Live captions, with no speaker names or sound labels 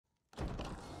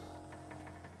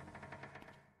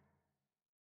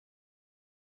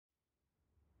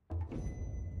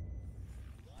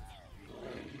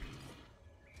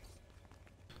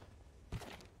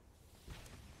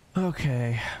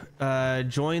Okay.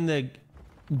 Join the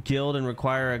guild and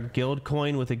require a guild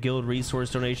coin with a guild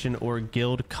resource donation or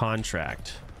guild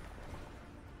contract.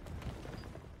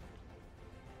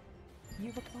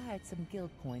 You've acquired some guild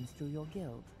coins through your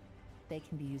guild. They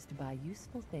can be used to buy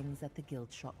useful things at the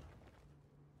guild shop.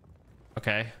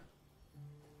 Okay.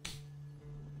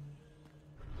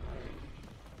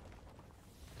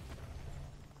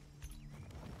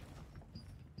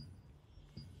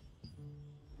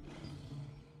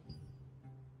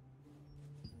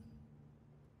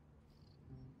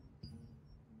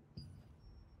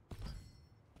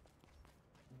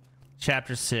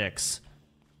 Chapter 6.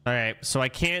 All right, so I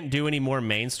can't do any more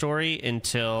main story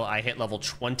until I hit level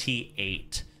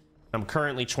 28. I'm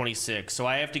currently 26, so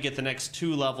I have to get the next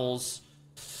 2 levels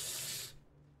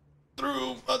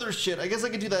through other shit. I guess I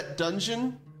could do that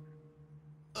dungeon.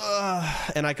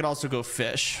 And I could also go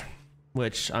fish,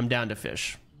 which I'm down to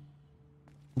fish.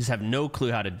 Just have no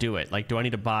clue how to do it. Like, do I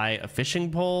need to buy a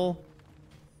fishing pole?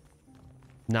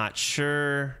 Not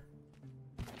sure.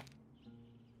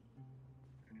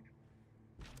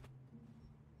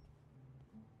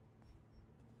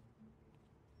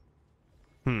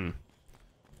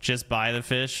 Just buy the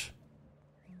fish?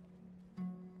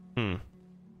 I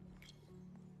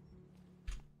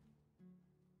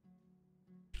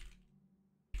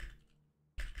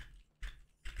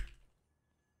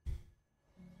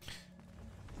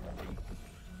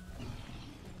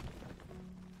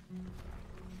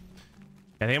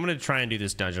think I'm going to try and do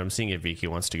this dungeon. I'm seeing if Vicky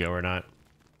wants to go or not.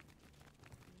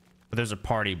 But there's a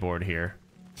party board here.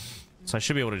 So I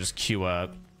should be able to just queue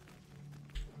up.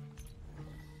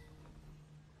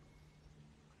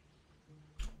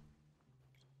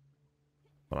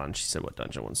 Hold on, she said what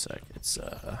dungeon? 1 sec. It's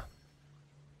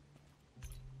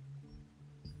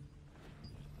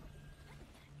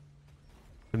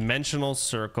Dimensional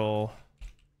Circle.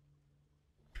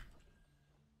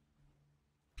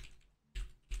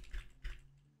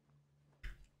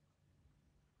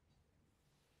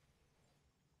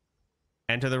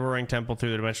 Enter the Roaring Temple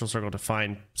through the Dimensional Circle to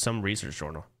find some research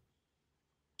journal.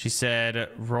 She said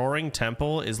Roaring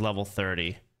Temple is level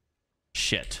 30.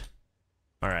 Shit.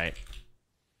 All right.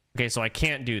 Okay, so I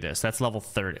can't do this. That's level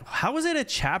 30. How is it a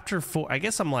chapter 4? I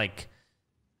guess I'm like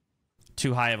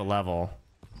too high of a level,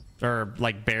 or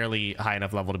like barely high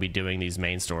enough level to be doing these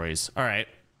main stories. All right.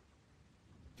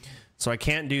 So I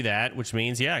can't do that, which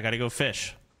means, yeah, I got to go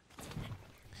fish.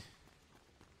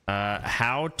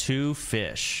 How to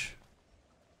fish.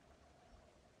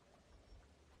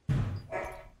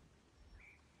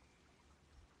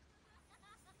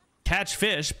 Catch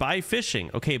fish by fishing.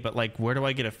 Okay, but like, where do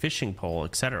I get a fishing pole,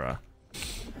 etc.?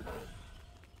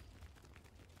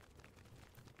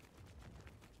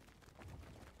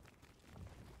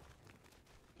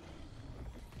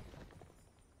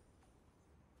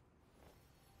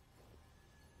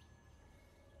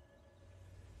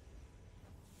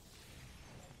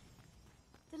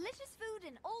 Delicious food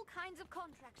and all kinds of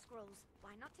contract scrolls.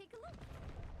 Why not take a look?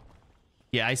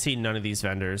 Yeah, I see none of these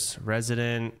vendors.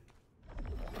 Resident.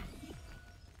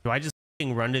 Do I just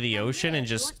run to the ocean and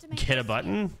just hit a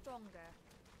button?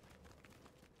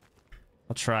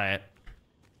 I'll try it.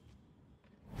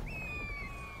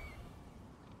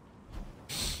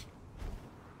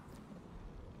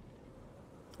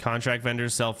 Contract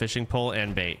vendors sell fishing pole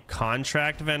and bait.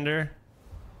 Contract vendor?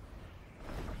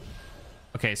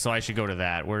 Okay, so I should go to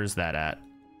that. Where's that at?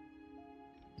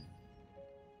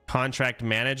 Contract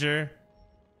manager?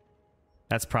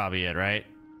 That's probably it, right?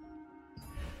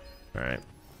 All right.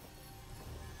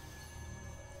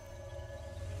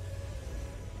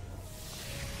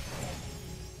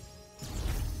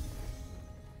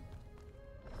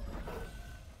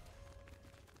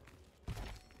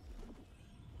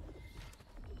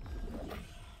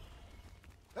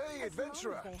 Hey,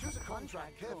 adventurer, choose a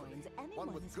contract carefully.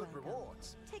 One with good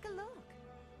rewards. Take a look.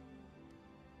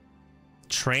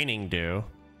 Training due.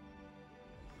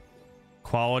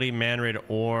 Quality manrid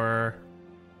ore.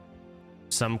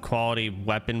 Some quality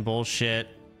weapon bullshit.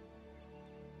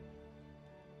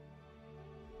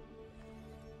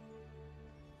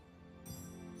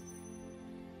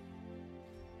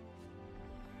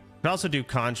 Could also do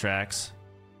contracts.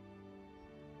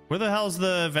 Where the hell's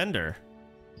the vendor?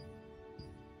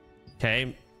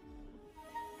 Okay.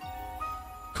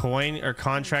 Coin or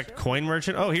contract coin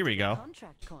merchant. Oh, here we go.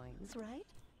 Contract coins, right?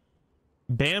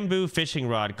 Bamboo fishing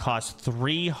rod costs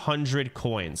 300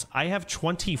 coins. I have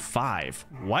 25.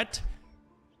 What?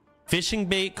 Fishing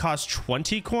bait costs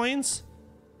 20 coins?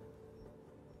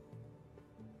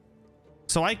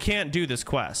 So I can't do this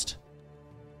quest.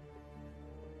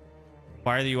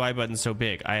 Why are the UI buttons so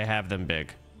big? I have them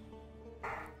big.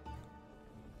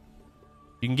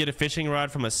 You can get a fishing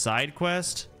rod from a side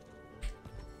quest.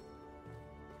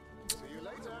 See you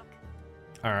later.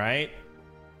 All right.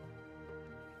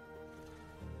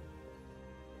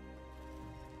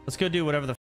 Let's go do whatever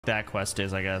the that quest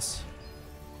is, I guess.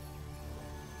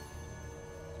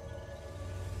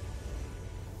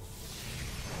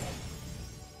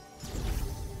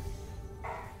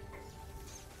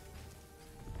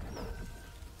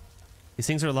 These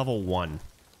things are level 1.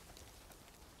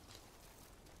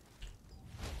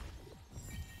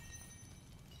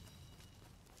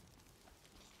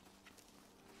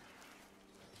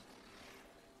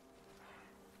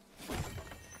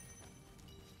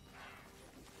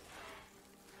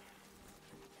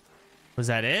 Was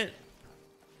that it?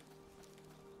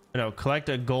 No, collect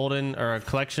a golden or a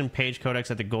collection page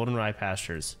codex at the Golden Rye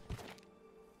Pastures.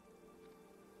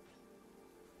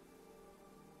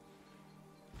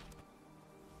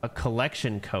 A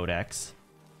collection codex.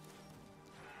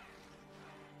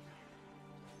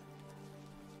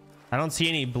 I don't see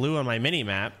any blue on my mini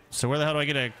map, so where the hell do I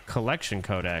get a collection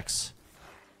codex?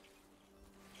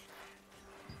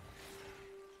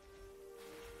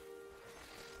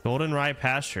 Golden Rye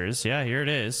Pastures. Yeah, here it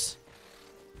is.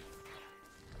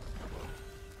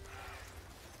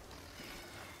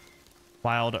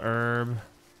 Wild herb.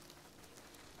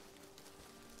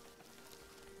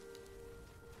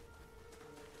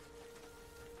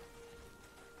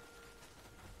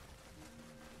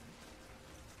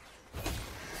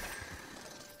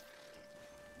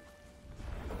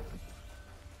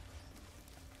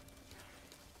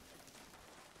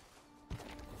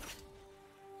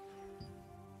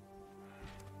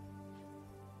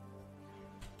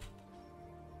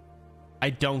 I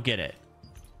don't get it.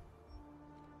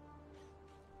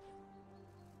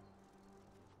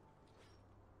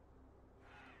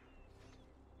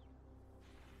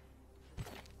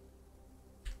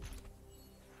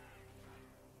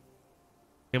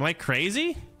 Am I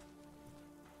crazy?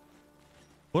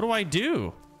 What do I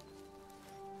do?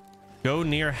 Go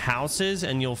near houses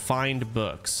and you'll find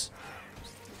books.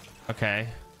 Okay.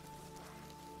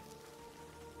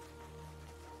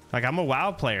 Like, I'm a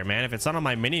WoW player, man. If it's not on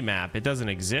my mini map, it doesn't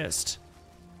exist.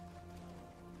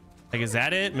 Like, is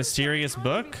that it? Mysterious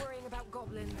book?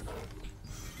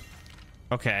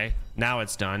 Okay, now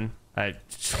it's done.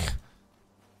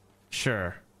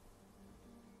 Sure.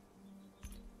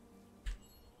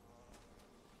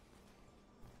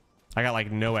 I got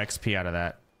like no XP out of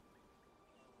that.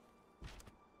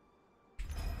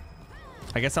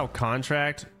 I guess I'll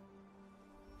contract.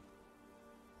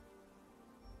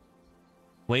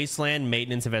 Wasteland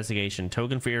maintenance investigation.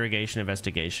 Token for irrigation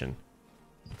investigation.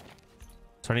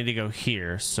 So I need to go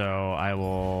here. So I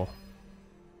will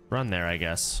run there, I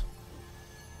guess.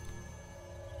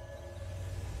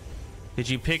 Did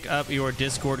you pick up your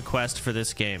Discord quest for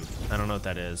this game? I don't know what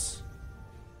that is.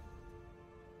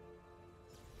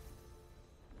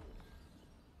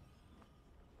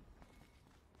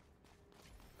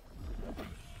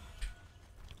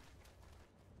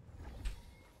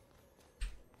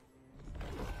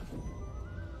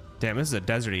 Damn, this is a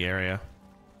deserty area.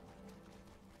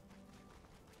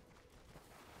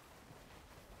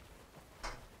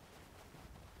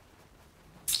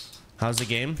 How's the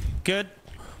game? Good.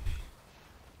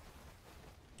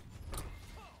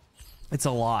 It's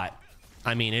a lot.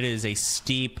 I mean, it is a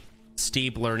steep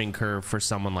learning curve for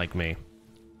someone like me.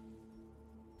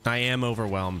 I am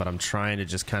overwhelmed, but I'm trying to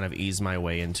just kind of ease my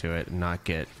way into it and not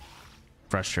get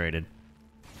frustrated.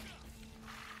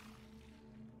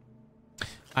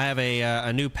 I have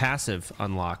a new passive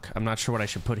unlock. I'm not sure what I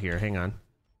should put here. Hang on.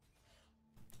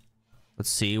 Let's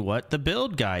see what the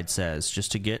build guide says,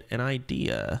 just to get an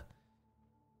idea.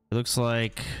 It looks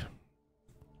like...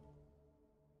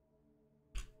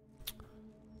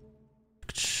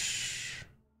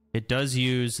 it does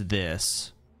use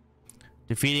this.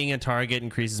 Defeating a target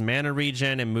increases mana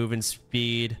regen and movement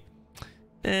speed.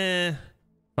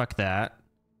 Fuck that.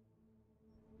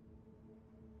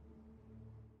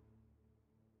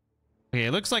 Okay,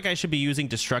 it looks like I should be using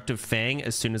Destructive Fang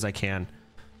as soon as I can.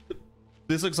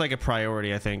 This looks like a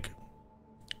priority, I think.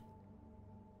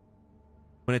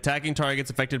 When attacking targets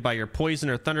affected by your poison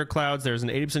or thunderclouds, there's an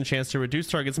 80% chance to reduce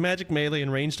target's magic, melee,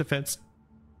 and ranged defense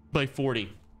by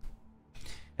 40.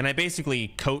 And I basically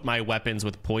coat my weapons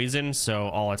with poison, so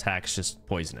all attacks just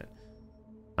poison it.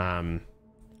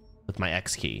 With my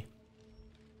X key.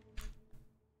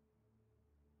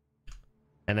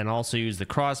 And then also use the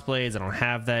crossblades. I don't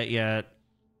have that yet.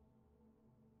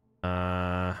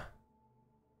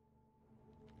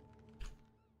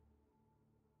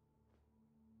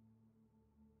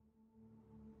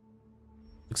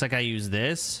 Looks like I use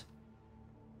this.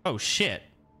 Oh, shit.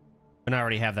 And I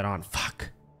already have that on. Fuck.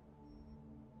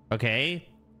 Okay.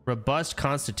 Robust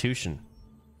constitution.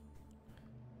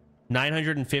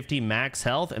 950 max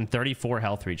health and 34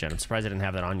 health regen. I'm surprised I didn't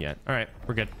have that on yet. All right,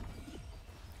 we're good.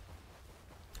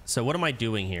 So what am I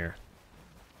doing here?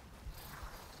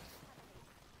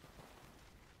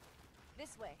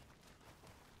 This way.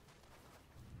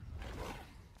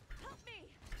 Help me.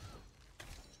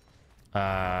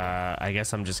 I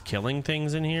guess I'm just killing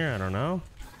things in here. I don't know.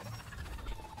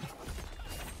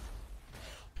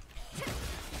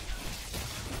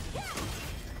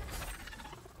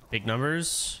 Big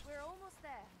numbers. We're almost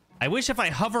there. I wish if I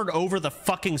hovered over the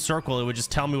fucking circle, it would just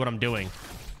tell me what I'm doing.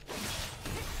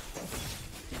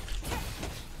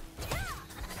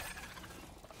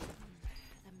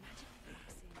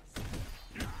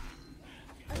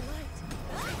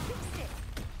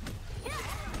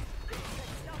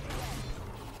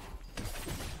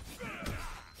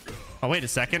 Oh, wait a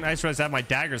second. I just realized I have my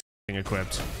daggers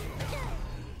equipped.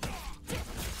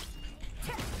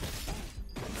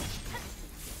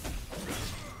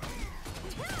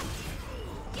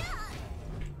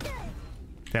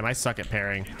 Damn, I suck at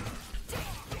parrying.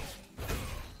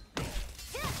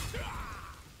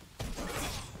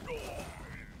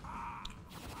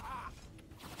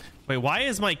 Wait, why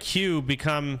is my Q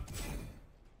become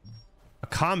a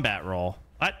combat roll?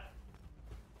 What?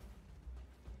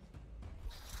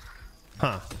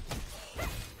 Huh.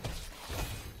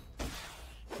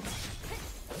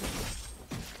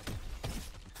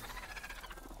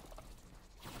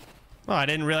 Oh, I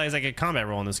didn't realize I could combat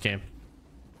roll in this game.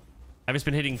 I've just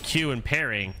been hitting Q and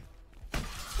parrying.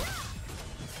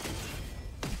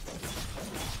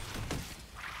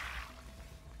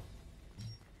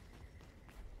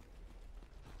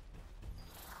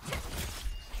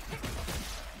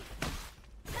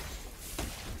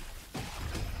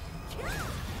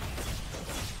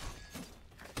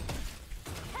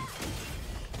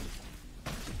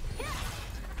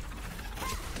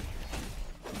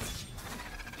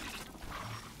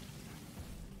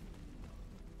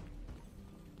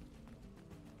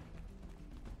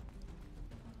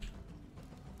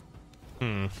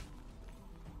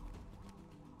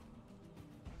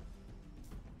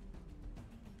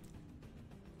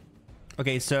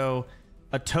 Okay, so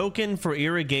a token for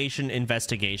irrigation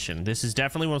investigation. This is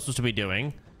definitely what I'm supposed to be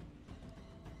doing.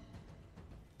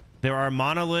 There are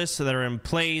monoliths that are in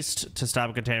place to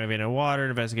stop contaminated water.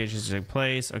 Investigations take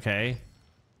place. Okay.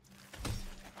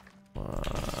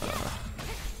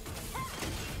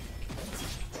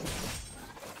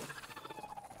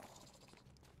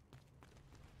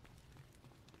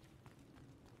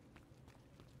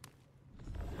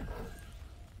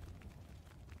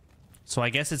 So I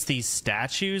guess it's these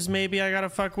statues maybe I gotta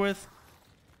fuck with.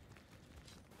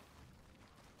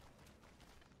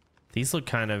 These look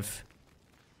kind of...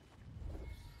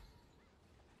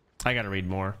 I gotta read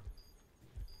more.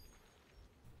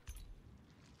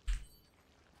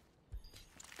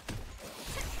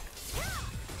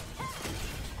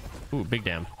 Ooh, big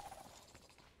damn.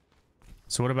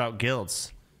 So what about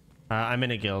guilds? I'm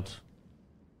in a guild.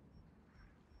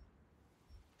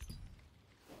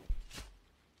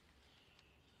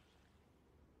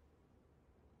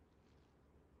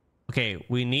 Okay,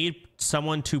 we need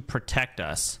someone to protect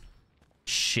us.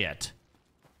 Shit.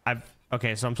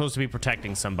 Okay, so I'm supposed to be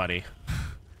protecting somebody.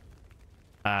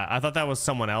 I thought that was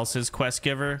someone else's quest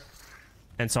giver,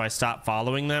 and so I stopped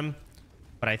following them,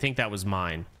 but I think that was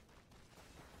mine.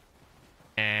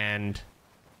 And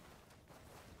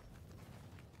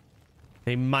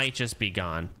they might just be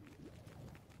gone.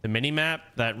 The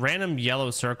mini-map, that random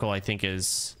yellow circle, I think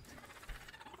is...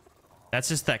 That's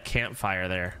just that campfire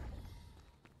there.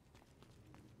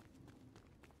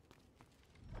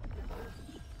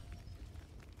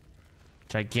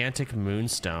 Gigantic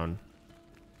moonstone.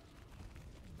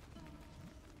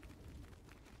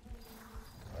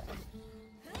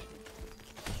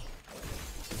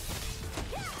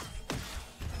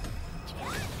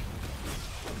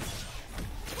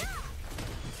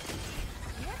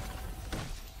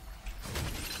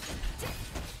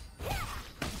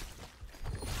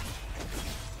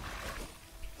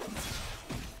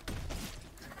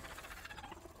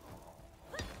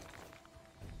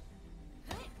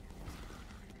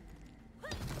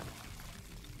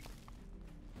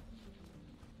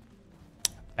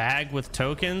 Bag with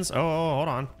tokens. Oh, hold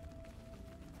on.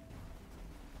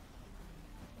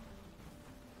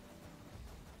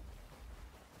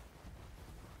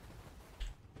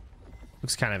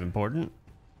 Looks kind of important.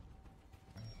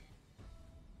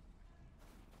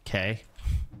 Okay.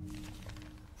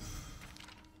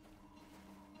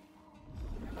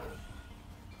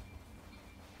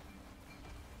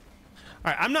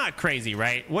 All right, I'm not crazy,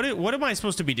 right? What am I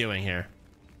supposed to be doing here?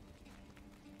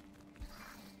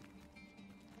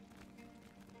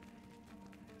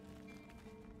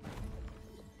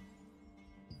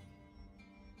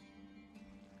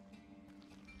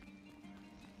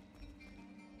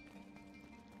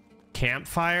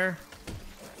 Campfire?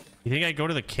 You think I go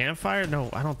to the campfire? No,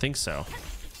 I don't think so.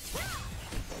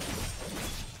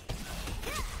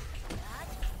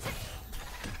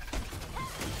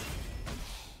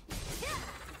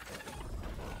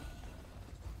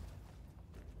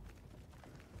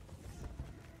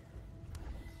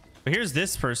 But here's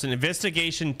this person,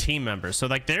 investigation team member. So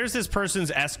like there's this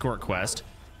person's escort quest.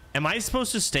 Am I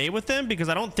supposed to stay with them? Because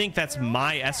I don't think that's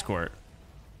my escort.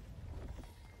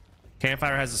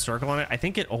 Campfire has a circle on it. I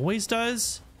think it always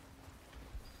does.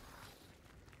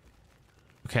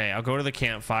 Okay, I'll go to the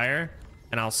campfire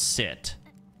and I'll sit.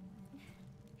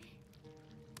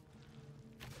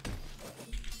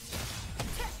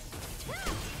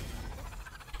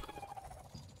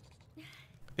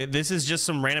 This is just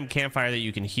some random campfire that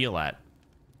you can heal at.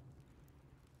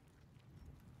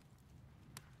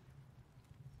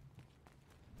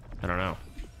 I don't know.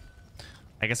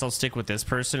 I guess I'll stick with this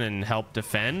person and help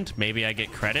defend. Maybe I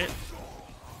get credit.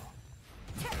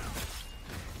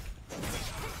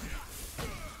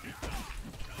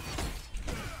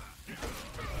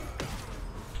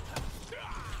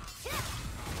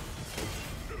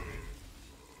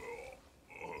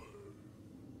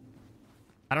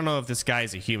 I don't know if this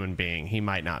guy's a human being. He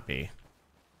might not be.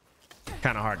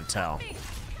 Kind of hard to tell.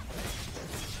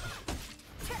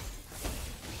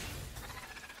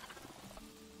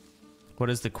 What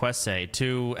does the quest say?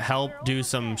 To help do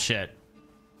some shit.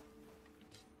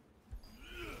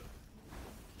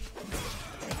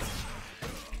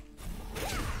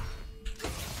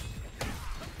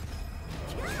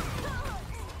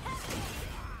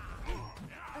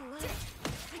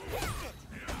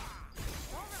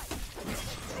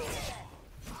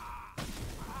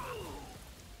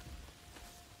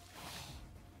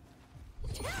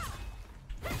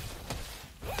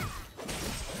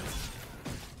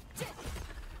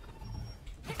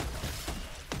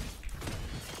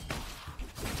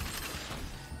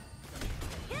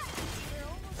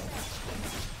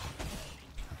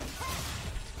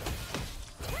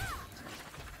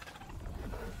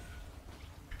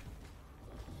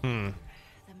 The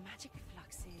magic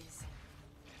fluxes.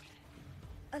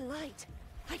 A light.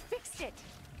 I fixed it.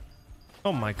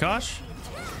 Oh my gosh.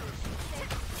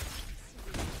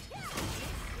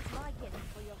 My gift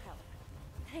for your help.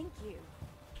 Thank you.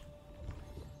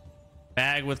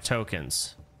 Bag with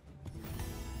tokens.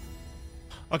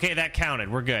 Okay, that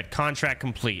counted. We're good. Contract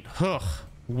complete. Ugh.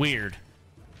 Weird.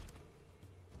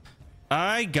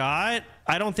 I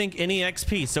don't think any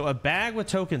XP. So a bag with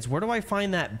tokens. Where do I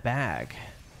find that bag?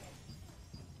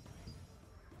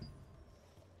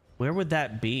 Where would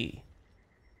that be?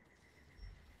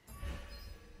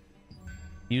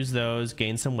 Use those.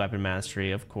 Gain some weapon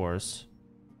mastery, of course.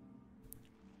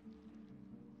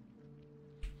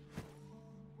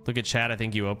 Look at chat. I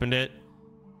think you opened it.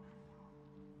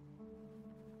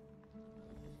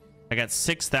 I got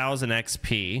 6,000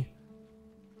 XP.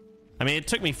 I mean, it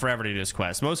took me forever to do this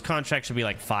quest. Most contracts should be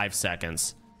like 5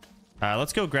 seconds.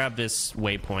 Let's go grab this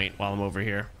waypoint while I'm over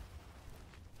here.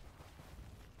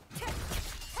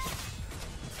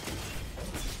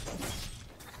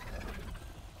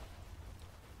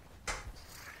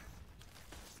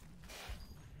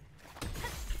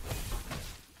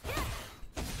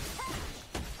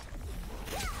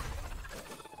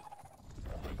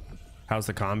 How's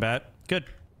the combat? Good.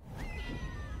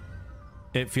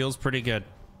 It feels pretty good.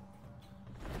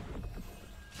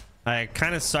 I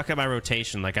kind of suck at my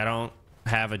rotation. Like, I don't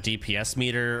have a DPS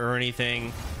meter or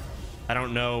anything. I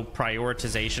don't know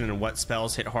prioritization and what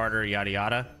spells hit harder, yada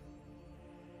yada.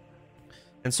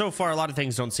 And so far, a lot of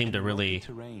things don't seem to really...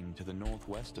 Terrain to the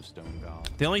northwest of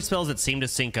Stoneguard. The only spells that seem to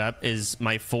sync up is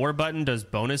my 4 button does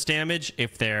bonus damage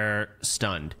if they're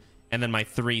stunned. And then my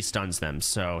 3 stuns them.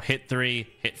 So hit 3,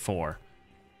 hit 4.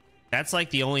 That's like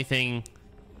the only thing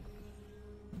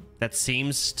that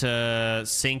seems to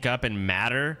sync up and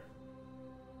matter.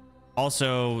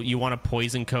 Also, you want to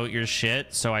poison coat your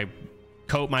shit. So I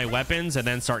coat my weapons and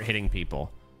then start hitting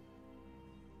people.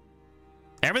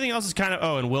 Everything else is kind of...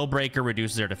 Oh, and Will Breaker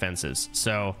reduces their defenses.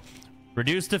 So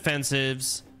reduce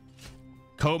defensives,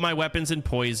 coat my weapons in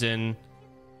poison,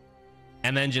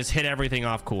 and then just hit everything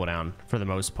off cooldown for the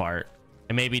most part.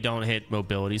 And maybe don't hit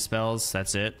mobility spells.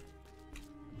 That's it.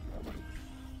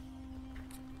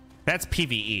 That's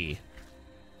PvE.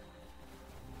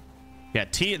 Yeah,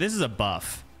 this is a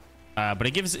buff. But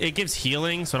it gives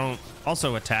healing, so I don't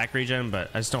also attack regen, but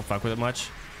I just don't fuck with it much.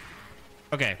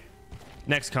 Okay,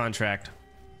 next contract.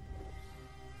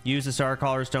 Use the Star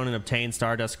Caller Stone and obtain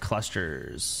Stardust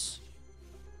clusters.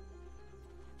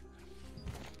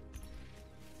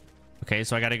 Okay,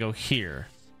 so I gotta go here.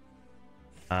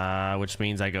 Which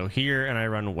means I go here and I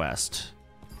run west.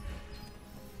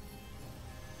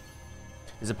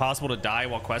 Is it possible to die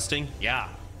while questing? Yeah.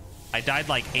 I died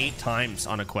like 8 times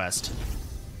on a quest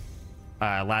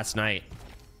last night.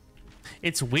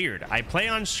 It's weird. I play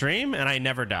on stream and I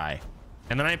never die.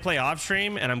 And then I play off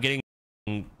stream and I'm getting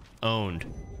owned.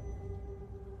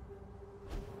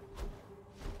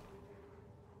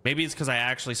 Maybe it's because I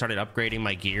actually started upgrading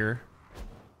my gear,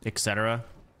 etc.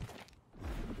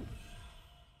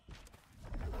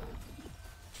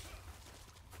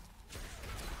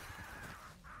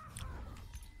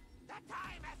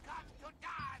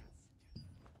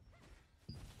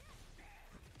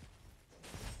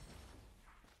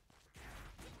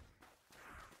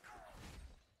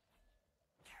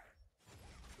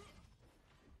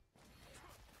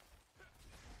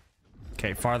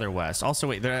 Okay, farther west. Also,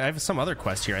 wait, I have some other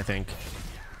quest here, I think.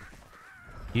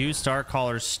 Use Star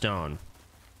Caller's Stone.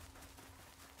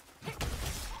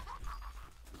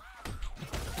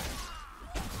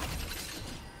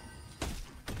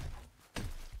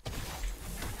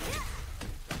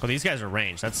 Oh, these guys are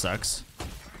ranged. That sucks.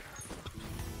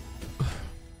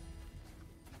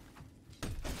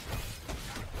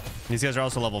 These guys are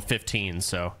also level 15,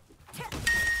 so...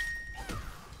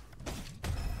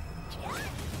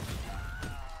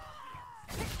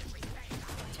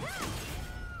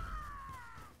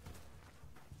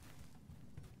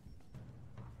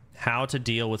 How to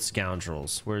deal with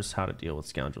scoundrels. Where's how to deal with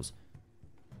scoundrels?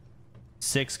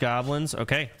 6 goblins.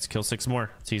 Okay, let's kill 6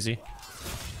 more. It's easy.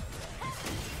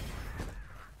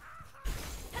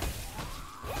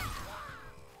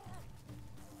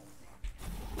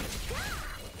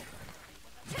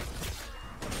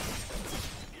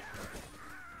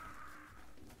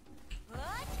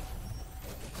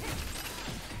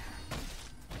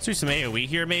 Let's do some AoE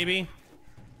here, maybe.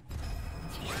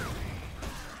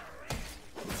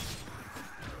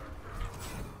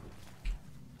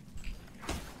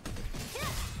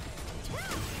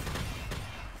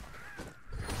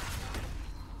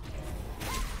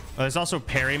 There's also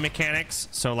parry mechanics.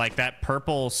 So like that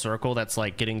purple circle that's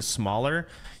like getting smaller,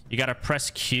 you got to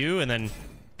press Q and then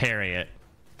parry it.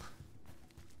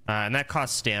 And that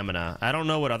costs stamina. I don't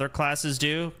know what other classes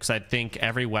do because I think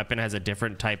every weapon has a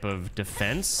different type of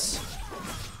defense.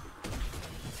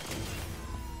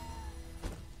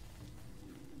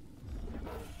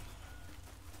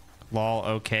 Lol,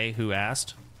 okay, who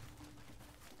asked?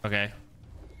 Okay.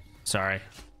 Sorry.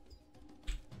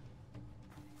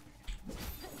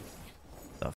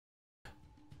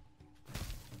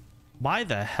 Why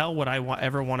the hell would I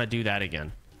ever want to do that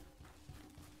again?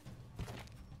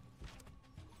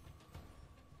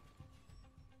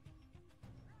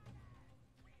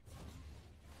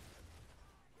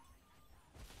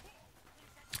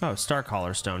 Oh, Star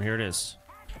Caller Stone. Here it is.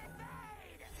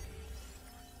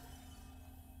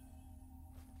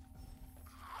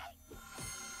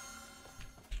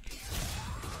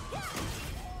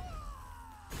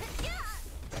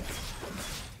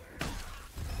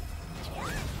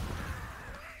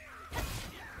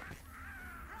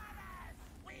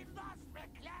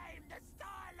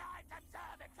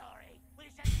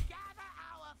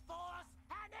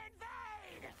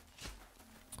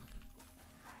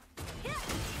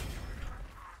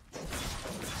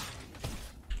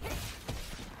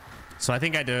 So I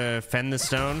think I defend the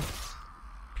stone.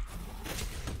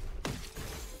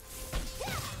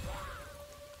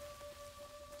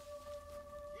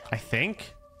 I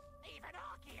think.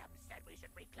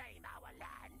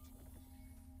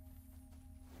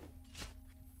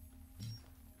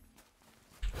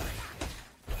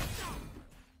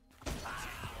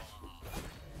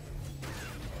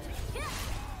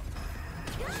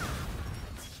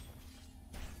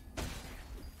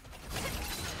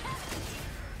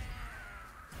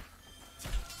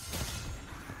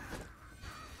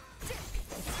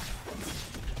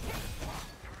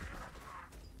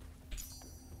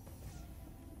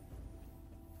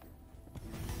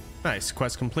 Nice,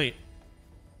 quest complete.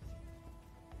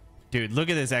 Dude, look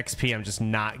at this XP I'm just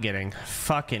not getting.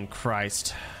 Fucking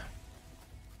Christ.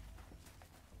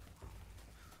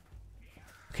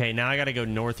 Okay, now I gotta go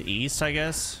northeast, I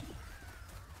guess.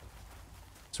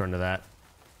 Let's run to that.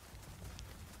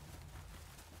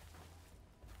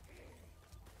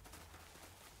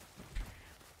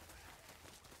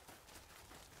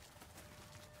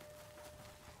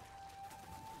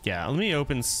 Yeah, let me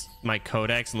open my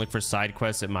codex and look for side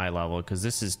quests at my level, because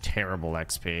this is terrible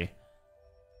XP.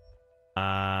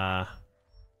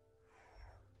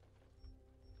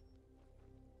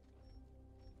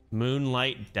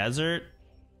 Moonlight Desert.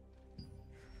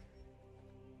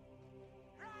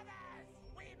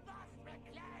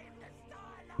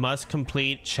 Must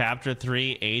complete Chapter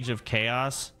 3, Age of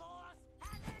Chaos.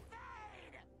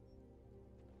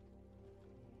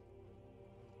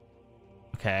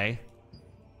 Okay.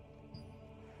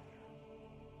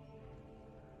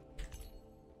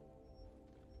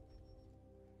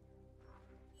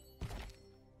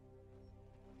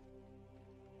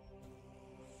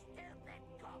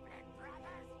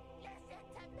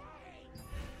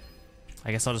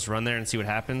 I guess I'll just run there and see what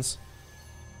happens.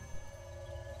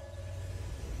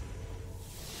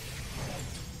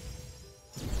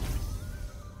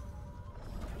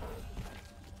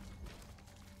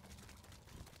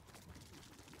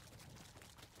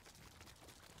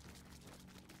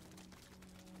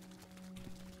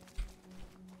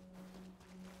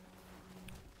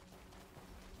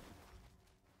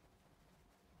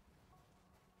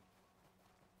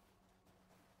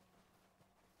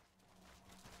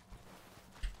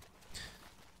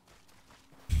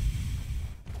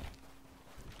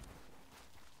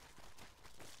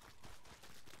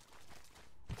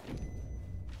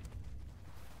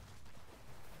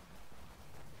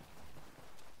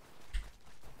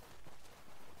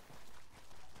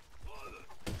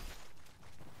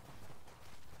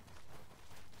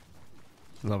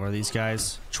 Level are these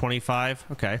guys? 25?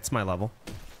 Okay, it's my level.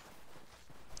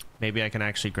 Maybe I can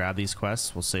actually grab these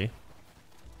quests. We'll see.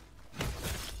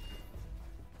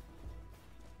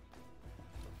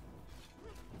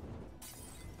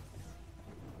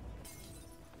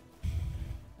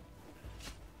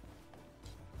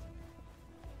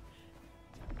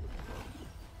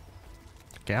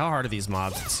 Okay, how hard are these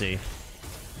mobs? Let's see.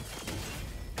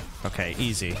 Okay,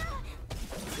 easy.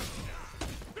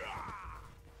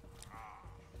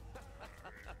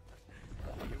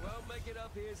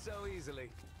 So easily.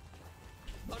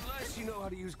 Unless you know how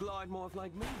to use glide morph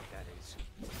like me, that is.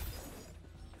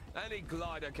 Any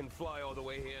glider can fly all the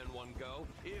way here in one go,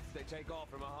 if they take off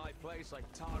from a high place like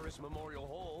Tyrus Memorial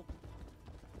Hall.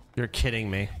 You're kidding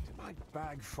me. Did my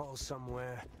bag fall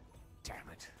somewhere? Damn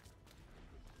it.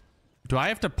 Do I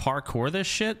have to parkour this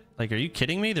shit? Like, are you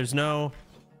kidding me? There's no...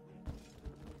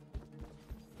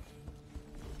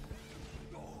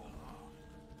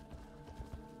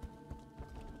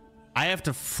 I have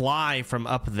to fly from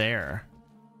up there.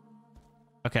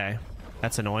 Okay.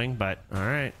 That's annoying, but all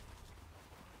right.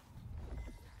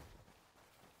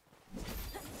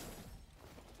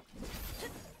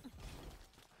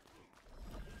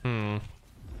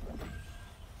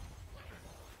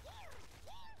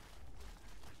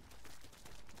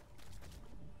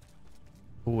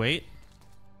 Wait.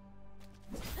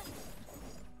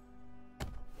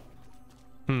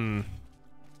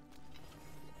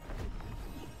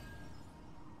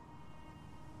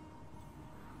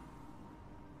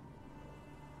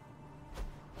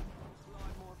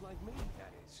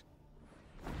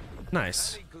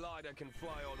 Nice.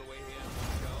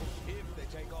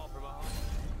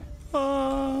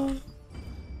 All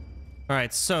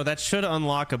right, so that should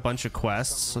unlock a bunch of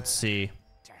quests. Let's see.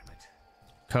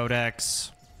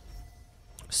 Codex,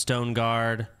 Stone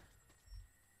Guard,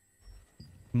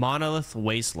 Monolith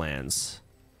Wastelands.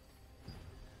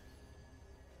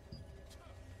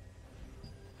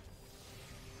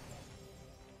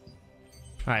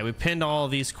 All right, we pinned all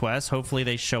of these quests. Hopefully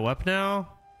they show up now.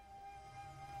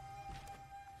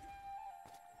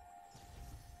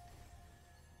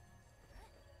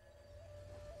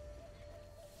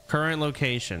 Current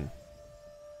location.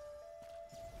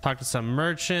 Talk to some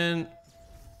merchant.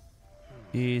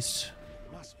 East.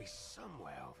 Must be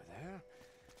somewhere over there.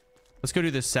 Let's go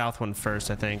do this south one first,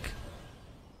 I think.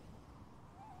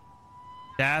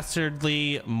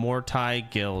 Dastardly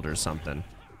Mortai Guild or something.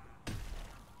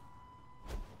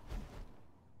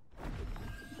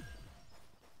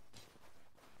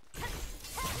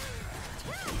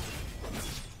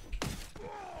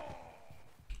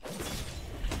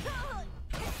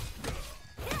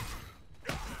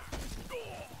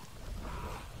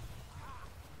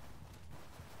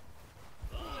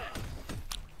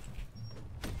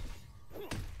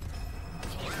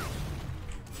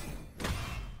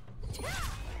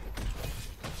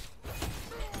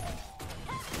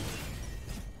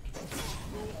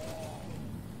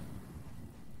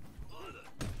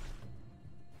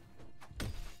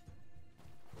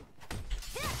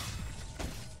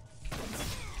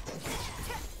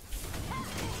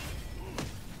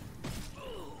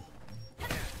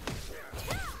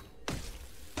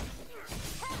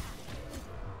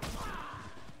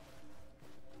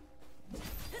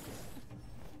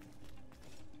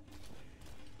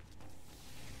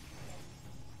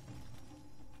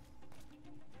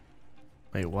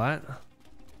 Wait, what?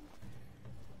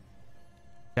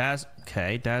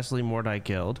 Okay, Dazzling Mordai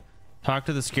Guild. Talk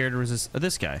to the scared resist.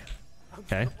 This guy.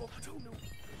 Okay.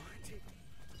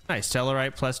 Nice.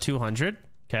 Stellarite plus 200.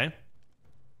 Okay.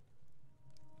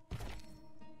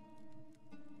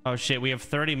 Oh shit, we have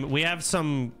 30. We have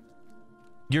some.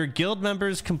 Your guild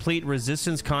members complete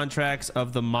resistance contracts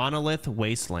of the Monolith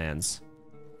Wastelands.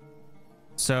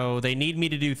 So they need me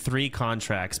to do 3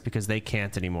 contracts because they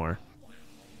can't anymore.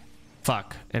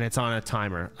 Fuck. And it's on a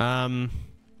timer.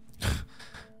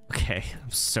 Okay,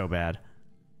 I'm so bad.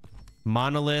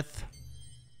 Monolith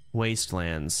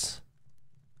Wastelands.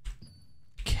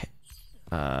 Okay.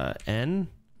 N?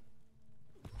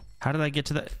 How did I get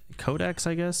to that? Codex,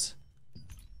 I guess?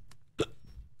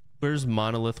 Where's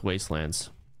Monolith Wastelands?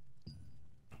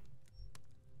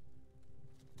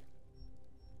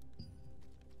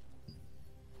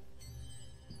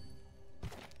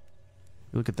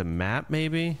 Look at the map,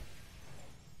 maybe?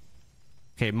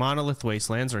 Okay, Monolith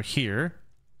Wastelands are here.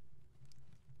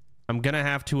 I'm gonna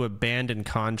have to abandon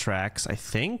contracts, I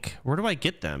think. Where do I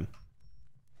get them?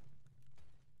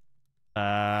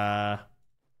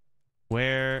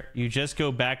 Where you just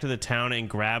go back to the town and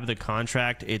grab the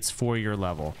contract. It's for your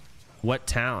level. What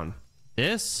town?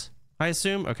 This? I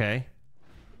assume? Okay.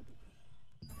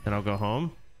 Then I'll go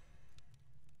home.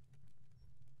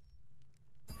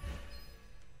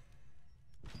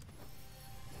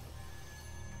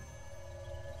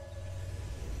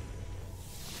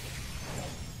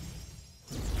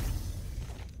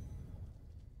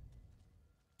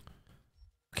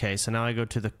 Okay, so now I go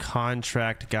to the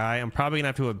contract guy. I'm probably gonna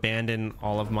have to abandon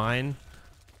all of mine.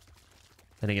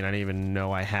 Then again, I didn't even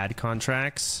know I had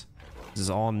contracts. This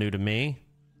is all new to me.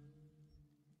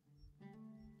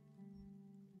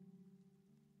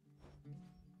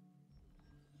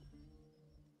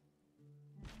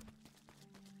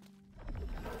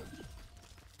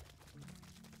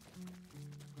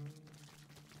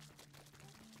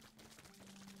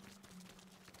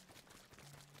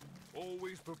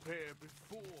 Always prepare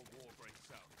before war breaks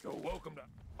out. You're welcome to.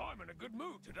 I'm in a good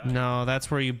mood today. No,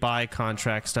 that's where you buy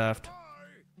contract stuff.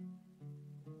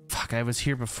 Fuck, I was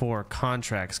here before.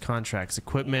 Contracts,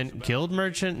 equipment, guild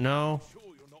merchant. No. Sure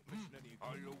you're not missing any.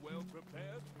 Are you well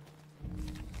prepared?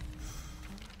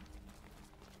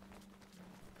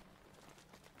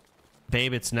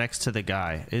 Babe, it's next to the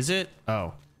guy. Is it?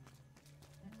 Oh.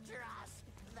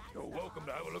 You're welcome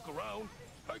to have a look around.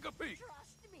 Take a peek.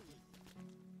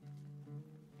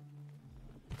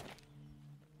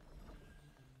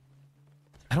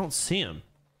 I don't see him.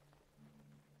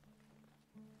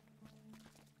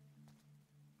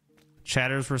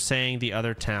 Chatters were saying the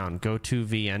other town. Go to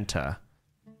Vienta.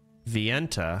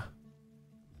 Vienta?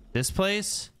 This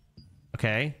place?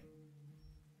 Okay.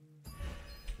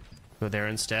 Go there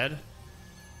instead.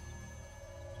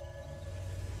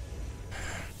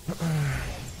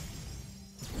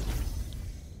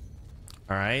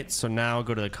 Alright, so now I'll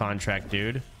go to the contract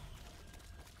dude.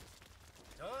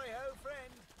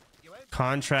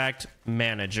 Contract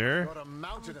manager.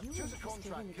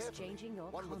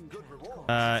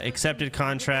 Accepted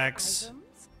contracts.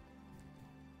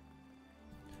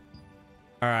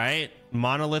 All right,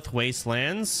 Monolith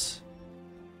Wastelands.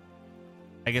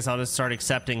 I guess I'll just start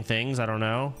accepting things. I don't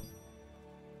know.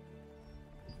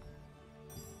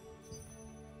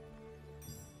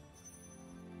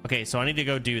 Okay, so I need to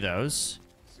go do those.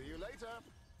 See you later.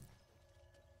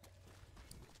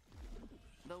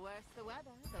 The worse the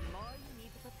weather, the more you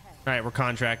need to prepare. All right, we're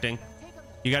contracting.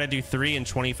 You got to do 3 in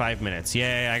 25 minutes.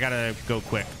 Yeah, I got to go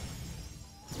quick.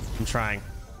 I'm trying.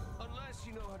 Unless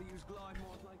you know how to use glide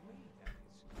mods like me, that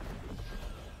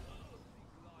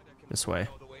is. This way.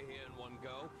 All the way here in one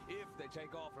go, if they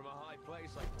take off from a high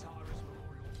place like Tyrus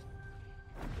Memorial.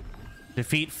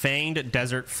 Defeat Fanged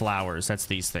Desert Flowers. That's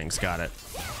these things. Got it.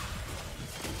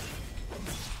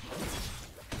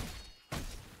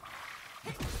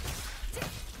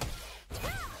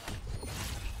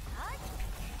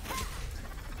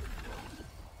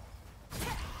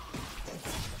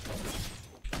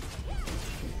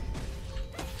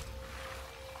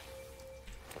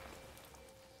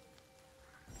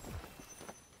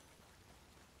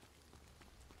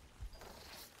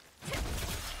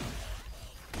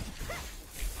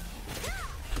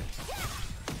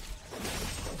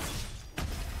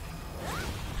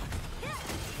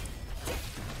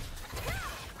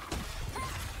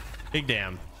 Big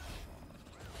damn.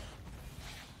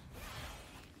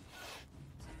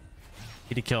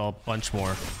 Need to kill a bunch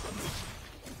more.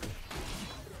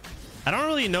 I don't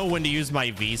really know when to use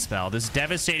my V spell. This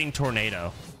devastating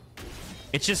tornado.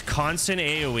 It's just constant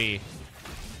AoE.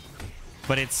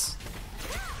 But it's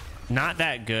not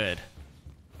that good.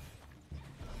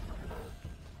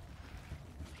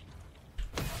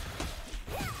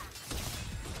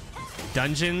 like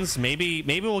dungeons, maybe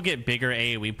we'll get bigger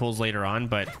AoE pools later on,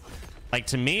 but like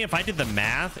to me, if I did the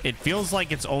math, it feels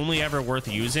like it's only ever worth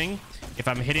using if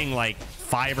I'm hitting like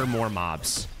 5 or more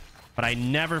mobs. But I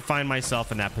never find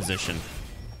myself in that position.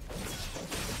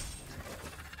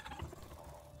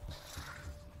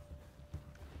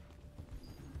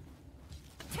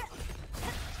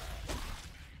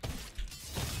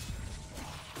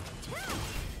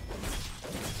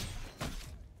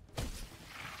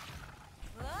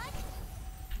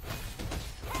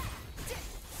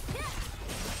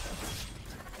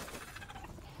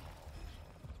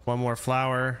 One more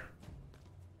flower.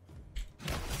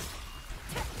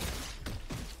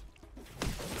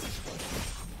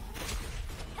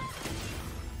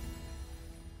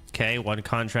 Okay, one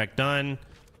contract done.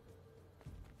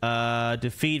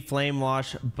 Defeat flame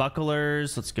wash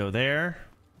bucklers. Let's go there.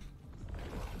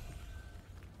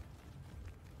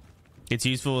 It's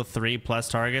useful with 3+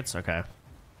 targets. Okay.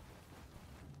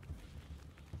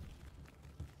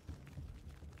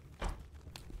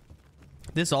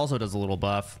 This also does a little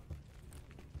buff.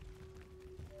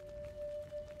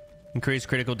 Increase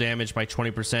critical damage by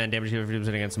 20%. Damage 50%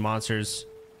 against monsters.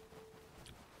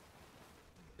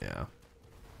 Yeah.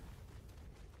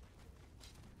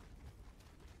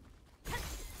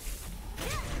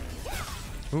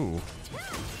 Ooh.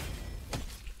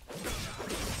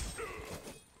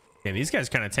 Yeah, these guys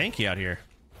kind of tanky out here.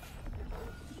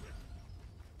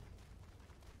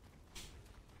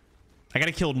 I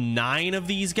gotta kill 9 of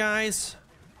these guys.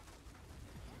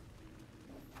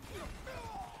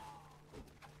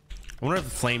 I wonder if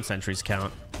the flame sentries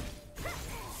count.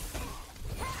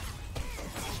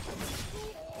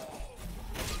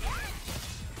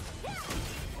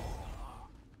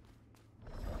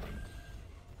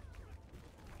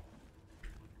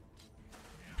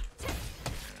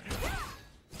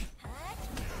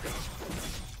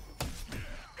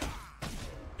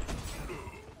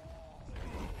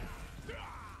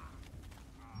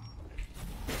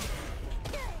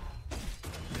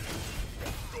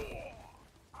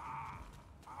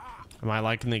 Am I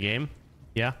liking the game?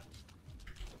 Yeah.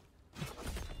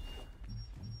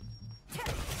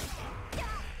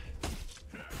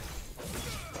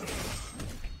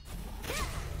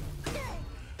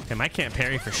 Damn, I can't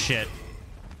parry for shit.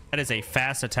 That is a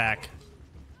fast attack.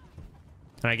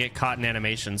 And I get caught in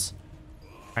animations.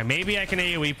 Alright, maybe I can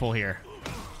AoE pull here.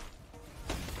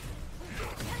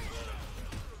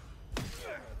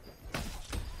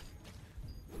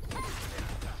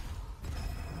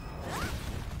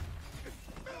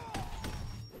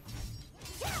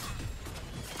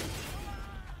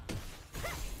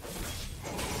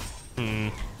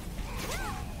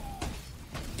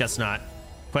 Guess not.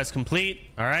 Quest complete.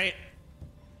 All right.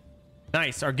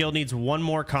 Nice. Our guild needs one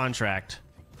more contract.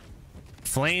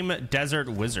 Flame Desert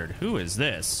Wizard. Who is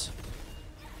this?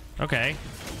 Okay.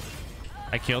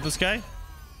 I killed this guy.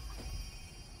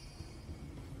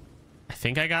 I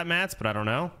think I got mats, but I don't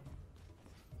know.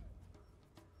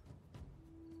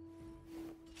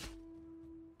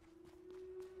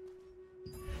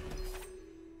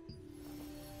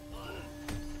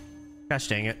 Gosh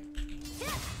dang it.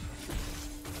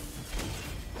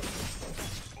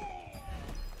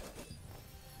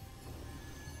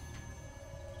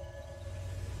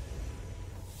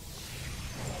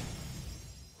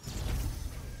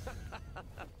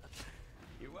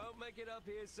 It up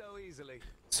here so easily.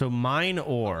 So mine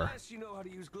ore. Unless you know how to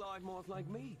use glide morph like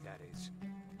me, that is.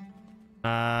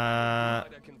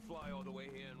 Glider can fly all the way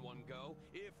here in one go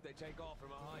if they take off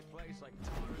from a high place like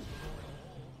Taurus.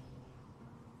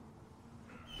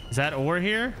 Is that ore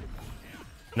here?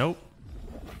 Nope.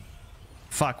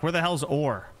 Fuck, where the hell's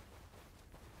ore?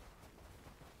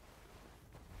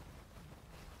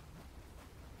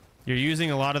 You're using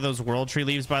a lot of those world tree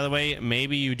leaves, by the way.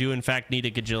 Maybe you do in fact need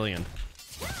a gajillion.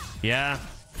 Yeah.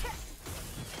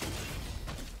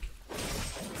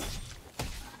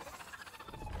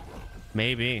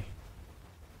 Maybe.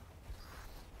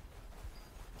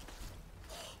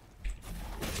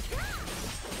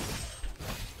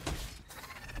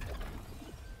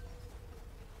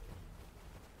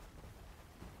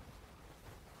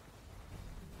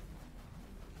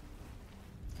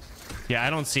 Yeah,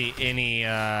 I don't see any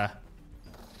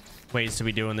ways to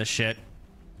be doing this shit.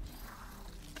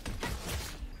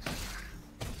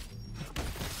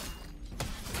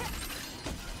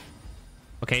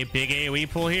 Okay, big AoE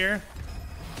pull here.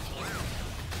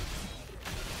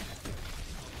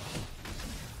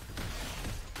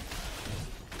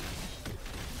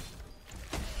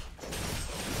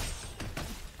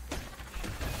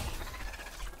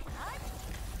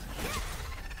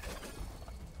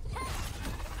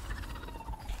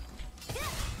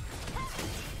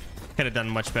 Could have done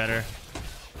much better.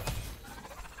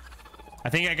 I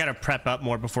think I gotta prep up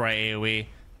more before I AoE.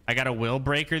 I gotta will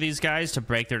breaker these guys to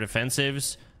break their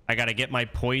defensives. I gotta get my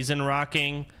poison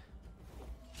rocking.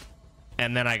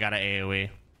 And then I gotta AoE.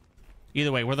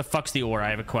 Either way, where the fuck's the ore? I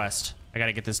have a quest. I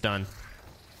gotta get this done.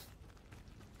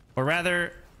 Or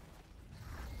rather...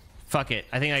 Fuck it.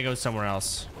 I think I go somewhere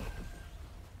else.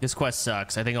 This quest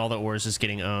sucks. I think all the ore is just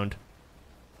getting owned.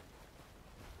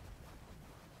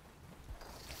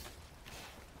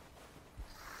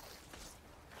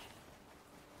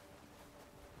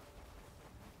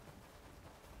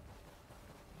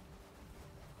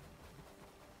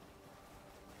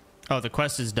 Oh, the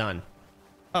quest is done.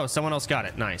 Oh, someone else got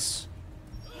it. Nice.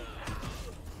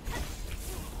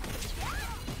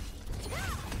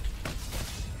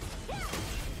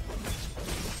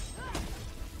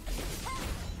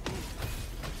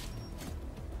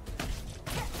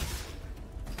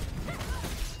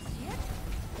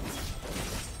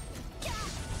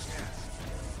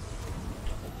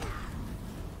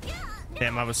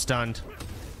 Damn, I was stunned.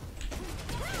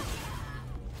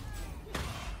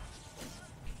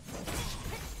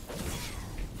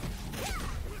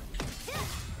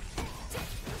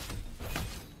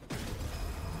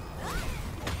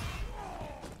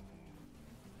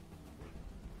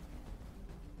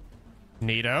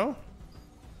 Neato.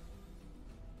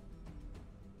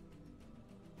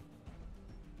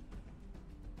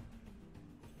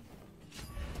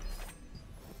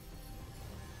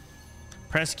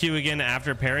 Press Q again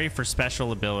after parry for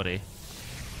special ability.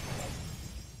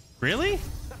 Really?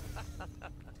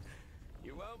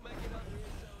 You won't make it up here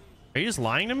so easy. Are you just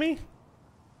lying to me?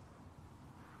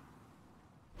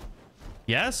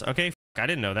 Yes? Okay, I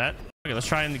didn't know that. Okay, let's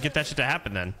try and get that shit to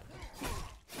happen then.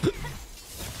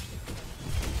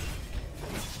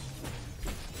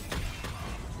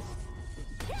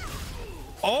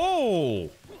 Oh!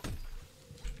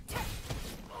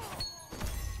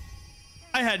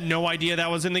 I had no idea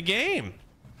that was in the game.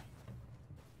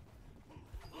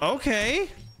 Okay.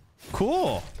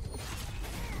 Cool.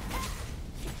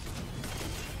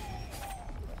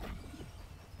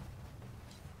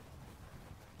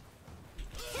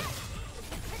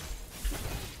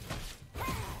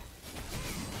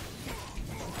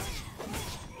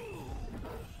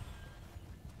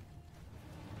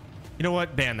 You know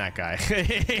what? Ban that guy.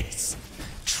 It's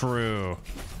true.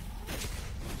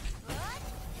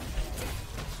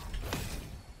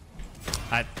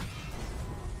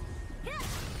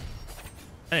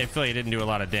 I feel like he didn't do a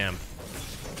lot of damn.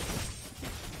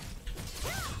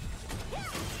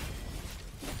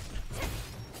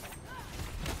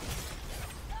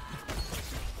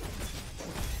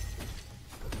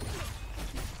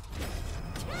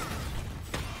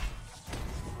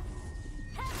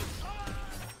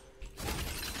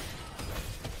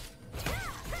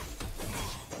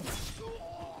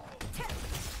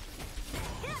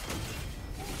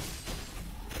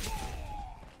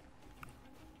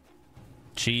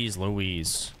 Jeez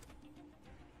Louise.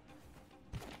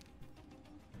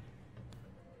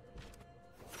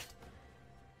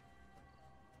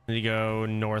 Need to go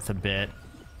north a bit.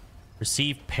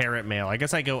 Receive parrot mail. I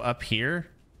guess I go up here.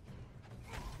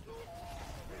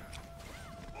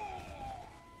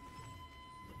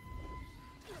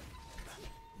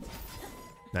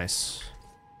 Nice.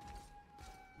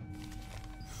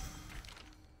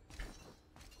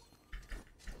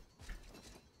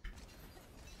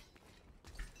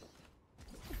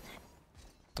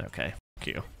 Okay, fuck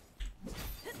you.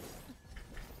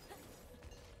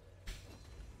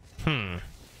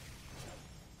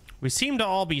 We seem to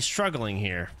all be struggling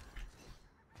here.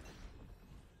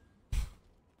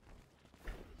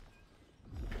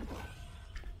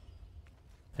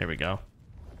 There we go.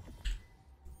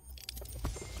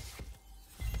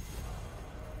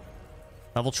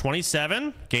 Level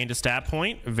 27. Gained a stat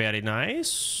point. Very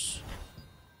nice.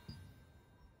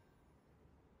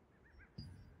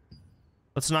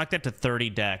 Let's knock that to 30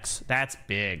 dex. That's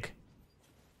big.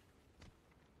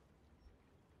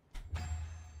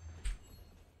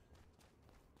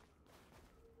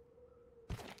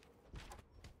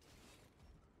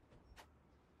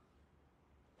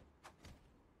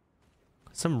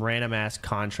 Some random ass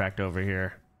contract over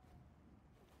here.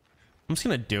 I'm just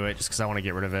gonna do it just because I want to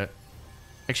get rid of it.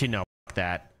 Actually, no, fuck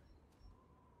that.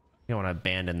 You don't want to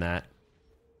abandon that.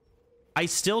 I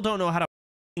still don't know how to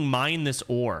mine this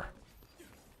ore.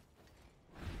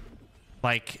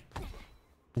 Like,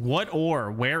 what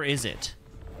ore? Where is it?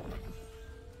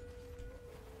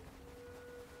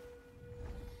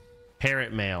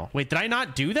 Parrot mail. Wait, did I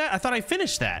not do that? I thought I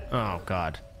finished that. Oh,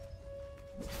 God.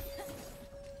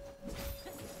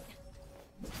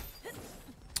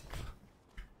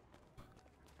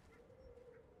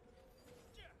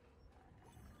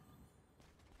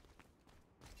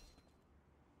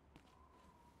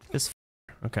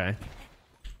 Okay.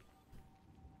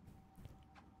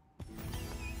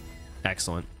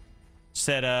 Excellent.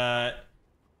 Said,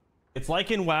 it's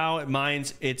like in WoW, it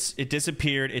mines, it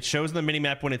disappeared. It shows the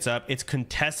minimap when it's up. It's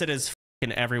contested as f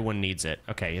and everyone needs it.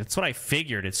 Okay, that's what I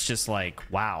figured. It's just like,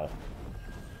 wow.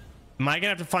 Am I gonna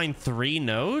have to find 3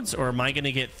 nodes, or am I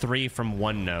gonna get 3 from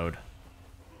 1 node?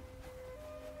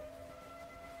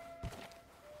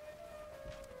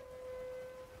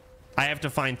 I have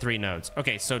to find 3 nodes.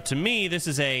 Okay, so to me, this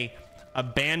is a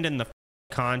abandon the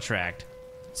contract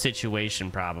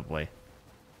situation, probably.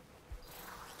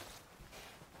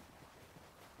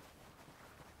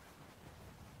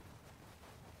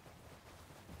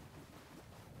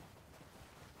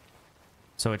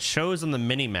 So it shows on the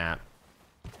mini map.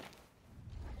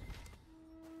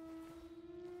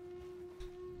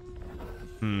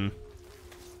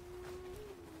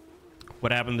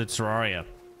 What happened to Terraria?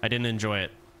 I didn't enjoy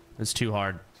it. It's too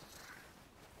hard.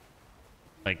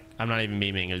 Like, I'm not even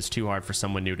memeing. It was too hard for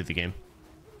someone new to the game.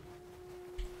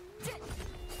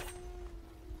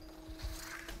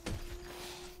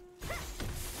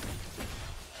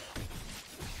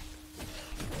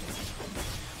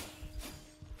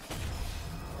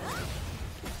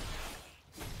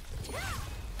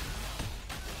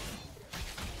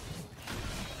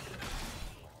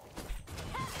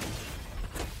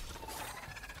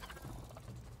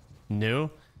 New?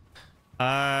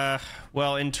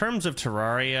 Well, in terms of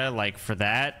Terraria, like for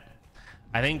that,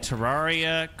 I think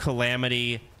Terraria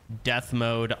Calamity Death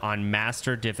Mode on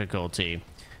Master Difficulty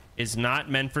is not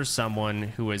meant for someone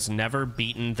who has never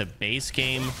beaten the base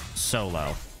game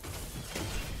solo.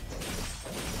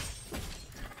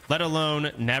 Let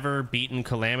alone never beaten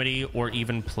Calamity or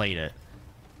even played it.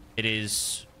 It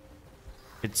is...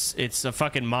 It's a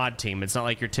fucking mod team. It's not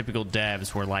like your typical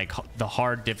devs where like the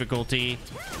hard difficulty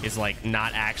is like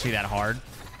not actually that hard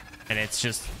and it's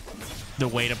just the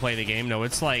way to play the game. No,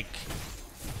 it's like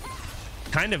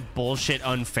kind of bullshit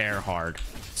unfair hard.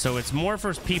 So it's more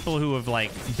for people who have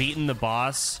like beaten the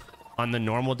boss on the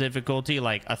normal difficulty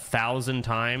like 1,000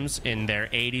 times in their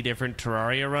 80 different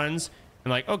Terraria runs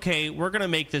and like, okay, we're gonna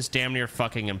make this damn near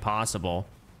fucking impossible.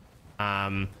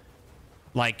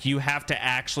 Like, you have to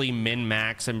actually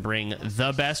min-max and bring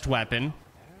the best weapon.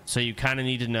 So you kind of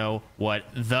need to know what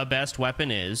the best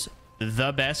weapon is,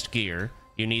 the best gear.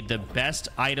 You need the best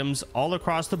items all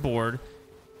across the board.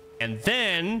 And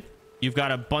then you've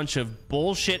got a bunch of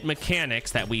bullshit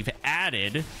mechanics that we've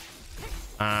added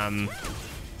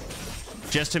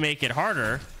just to make it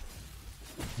harder.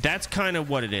 That's kind of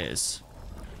what it is.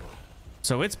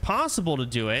 So it's possible to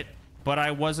do it, but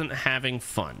I wasn't having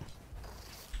fun.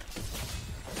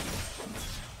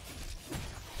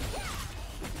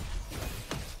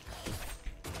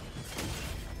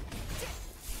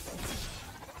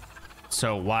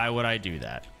 So why would I do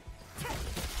that?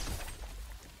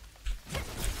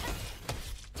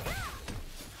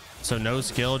 So no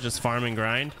skill, just farm and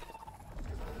grind?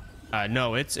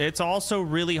 No, it's also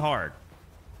really hard.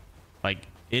 Like,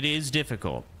 it is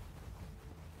difficult.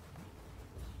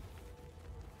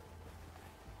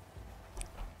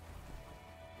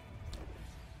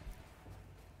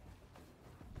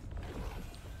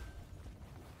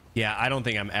 Yeah, I don't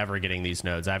think I'm ever getting these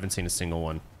nodes. I haven't seen a single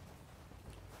one.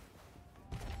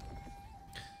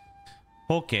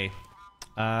 Okay,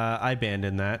 I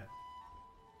abandoned that.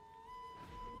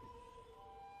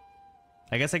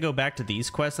 I guess I go back to these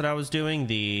quests that I was doing,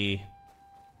 the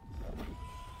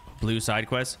blue side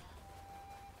quest.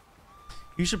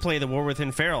 You should play the War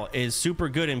Within Feral. It is super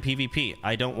good in PvP.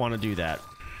 I don't want to do that.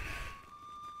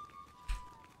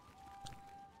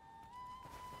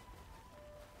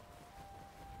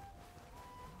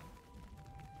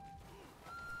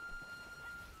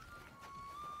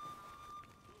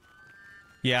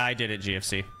 Yeah, I did it,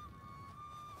 GFC.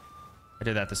 I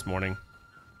did that this morning.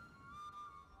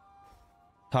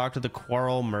 Talk to the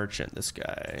Quarrel Merchant, this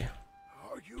guy.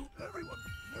 Are you everyone?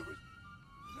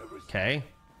 Okay.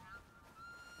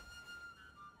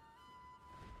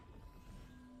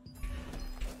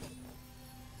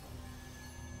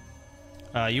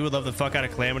 You would love the fuck out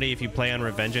of Calamity if you play on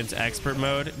Revengeance Expert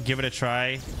mode. Give it a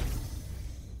try.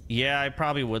 Yeah, I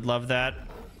probably would love that.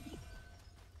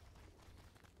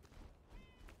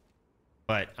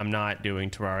 But I'm not doing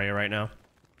Terraria right now.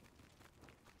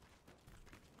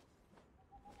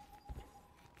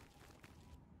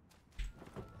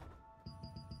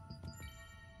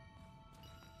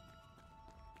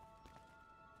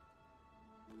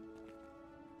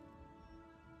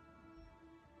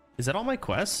 Is that all my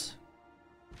quests?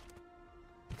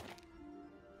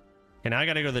 And now I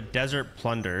gotta go to the Desert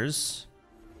Plunders.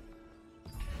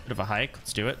 Bit of a hike.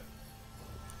 Let's do it.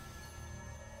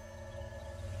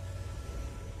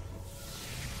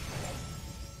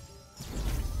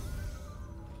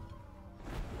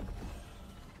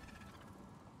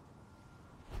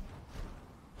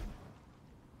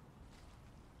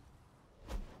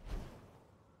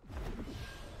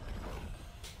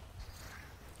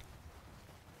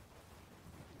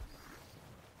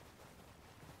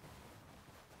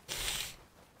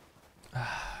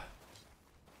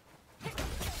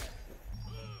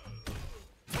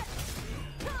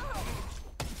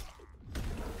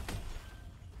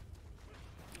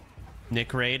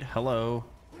 Nick Raid, hello.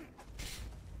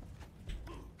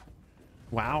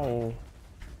 Wow. All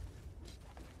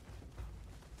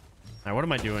right, what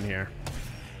am I doing here?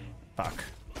 Fuck.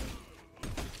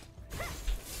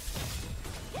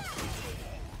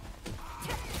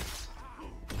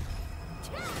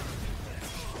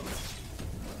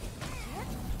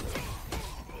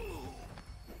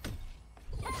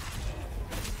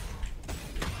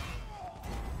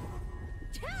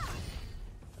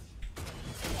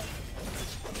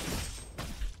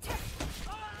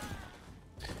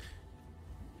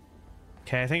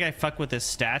 Okay, I think I fuck with this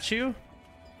statue.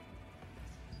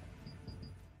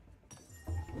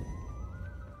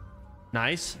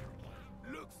 Nice.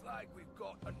 Looks like we've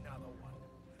got another one.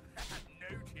 That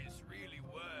notice really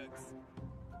works.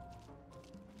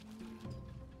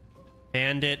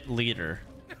 Bandit leader.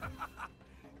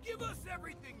 Give us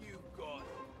everything you've got.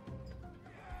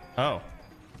 Oh.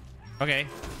 Okay.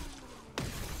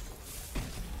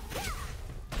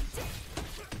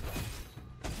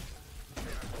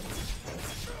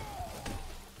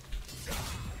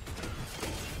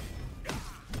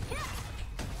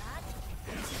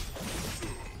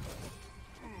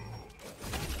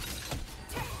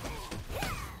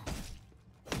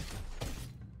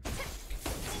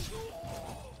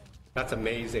 That's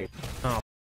amazing. Oh.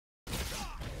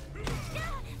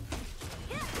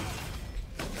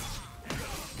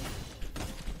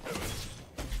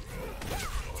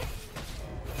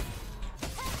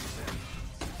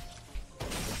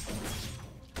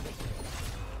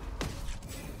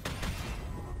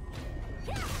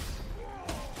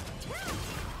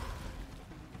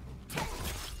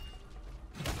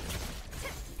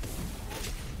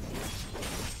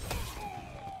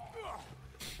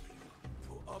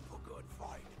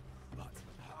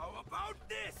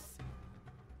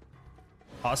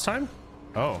 Pause time?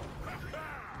 Oh.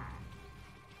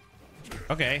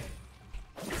 Okay.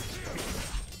 Is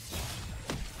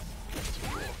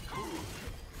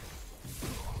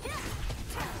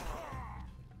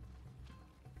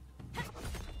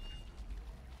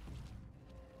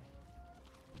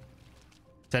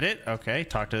that it? Okay,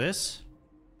 talk to this.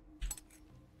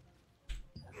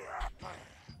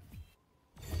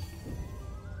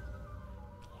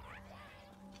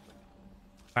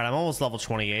 All right, I'm almost level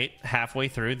 28, halfway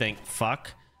through, thank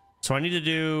fuck. So I need to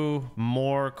do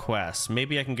more quests.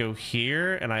 Maybe I can go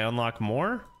here and I unlock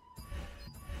more?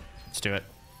 Let's do it.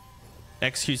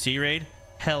 XQC raid?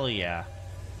 Hell yeah.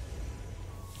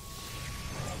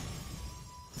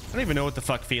 I don't even know what the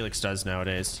fuck Felix does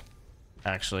nowadays,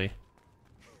 actually.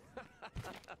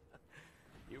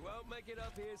 You won't make it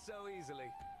up here so easily.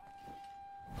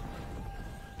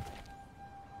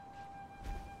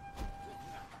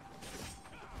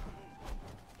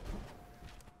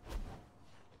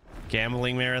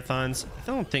 Gambling marathons? I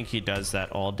don't think he does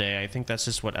that all day. I think that's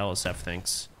just what LSF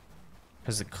thinks.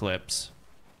 Because of clips.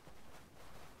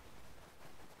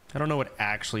 I don't know what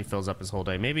actually fills up his whole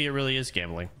day. Maybe it really is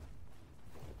gambling.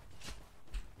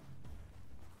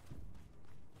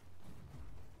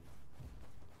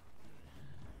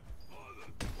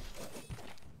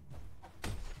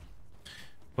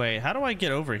 Wait, how do I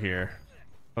get over here?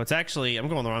 Oh, it's actually... I'm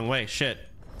going the wrong way. Shit.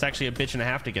 It's actually a bitch and a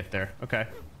half to get there. Okay.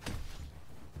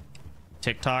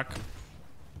 TikTok,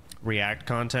 React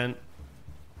content.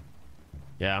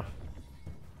 Yeah,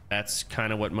 that's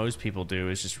kind of what most people do,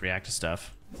 is just react to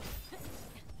stuff.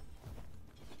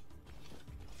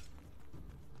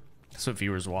 That's what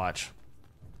viewers watch.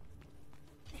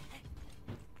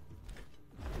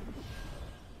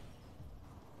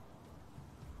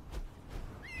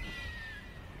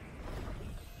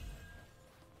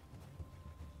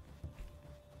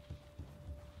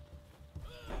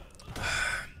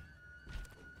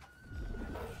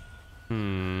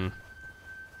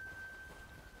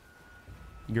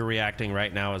 You're reacting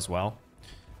right now as well?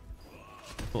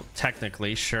 Well,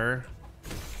 technically, sure.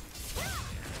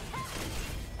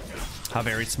 How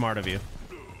very smart of you.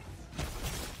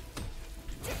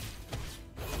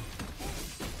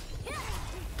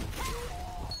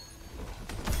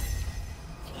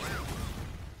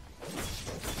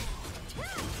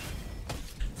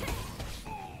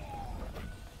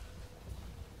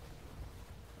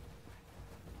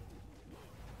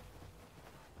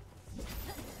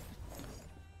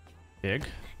 Big.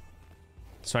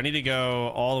 So I need to go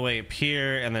all the way up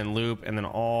here and then loop and then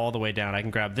all the way down. I can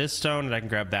grab this stone and I can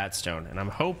grab that stone. And I'm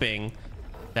hoping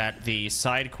that the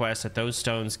side quests that those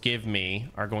stones give me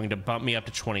are going to bump me up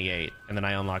to 28. And then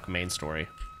I unlock main story.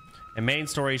 And main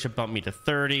story should bump me to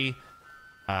 30.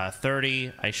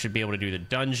 30. I should be able to do the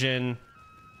dungeon.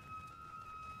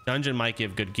 Dungeon might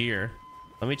give good gear.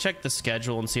 Let me check the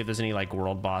schedule and see if there's any like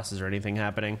world bosses or anything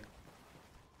happening.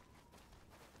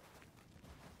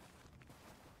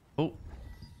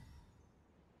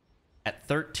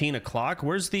 13 o'clock.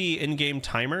 Where's the in-game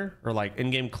timer or like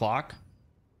in-game clock?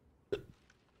 I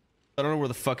don't know where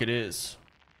the fuck it is.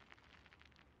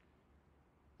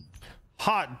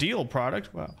 Hot deal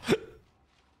product. Wow.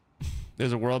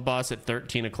 There's a world boss at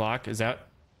 13 o'clock. Is that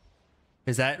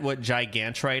what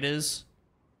Gigantrite is?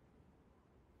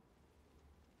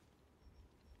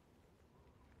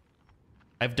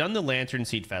 I've done the Lantern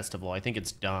Seed Festival. I think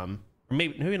it's dumb. Or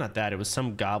maybe not that. It was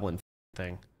some goblin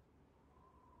thing.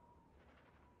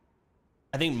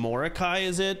 I think Mordecai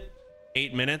is it.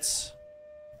 8 minutes.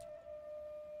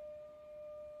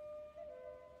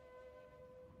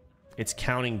 It's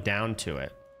counting down to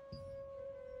it.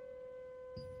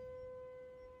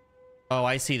 Oh,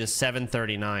 I see the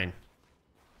 7:39.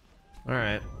 All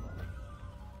right.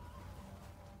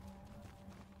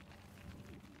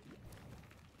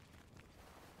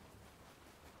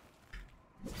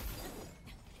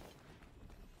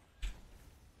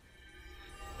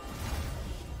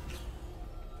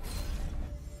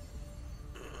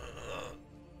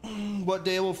 What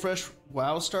day will fresh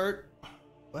WoW start?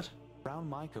 What? Brown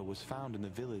mica was found in the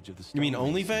village of the You mean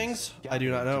Stone OnlyFans? Masons, I do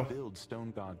not know. to build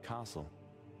Stoneguard Castle.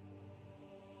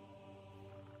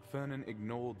 Fernan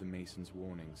ignored the Masons'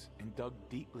 warnings and dug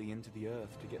deeply into the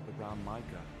earth to get the brown mica,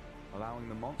 allowing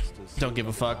the monsters. Don't give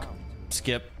a fuck.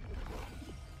 Skip.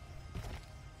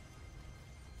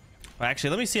 Well,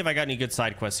 actually, let me see if I got any good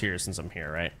side quests here since I'm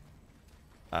here, right?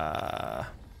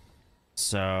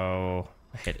 So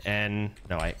I hit N.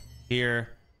 No, here.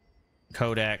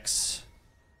 Codex.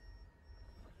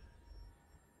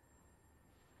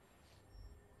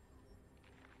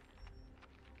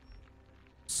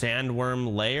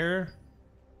 Sandworm Lair.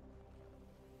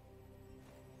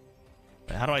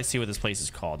 How do I see what this place is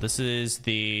called? This is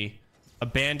the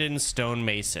Abandoned Stone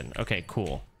Mason. Okay,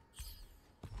 cool.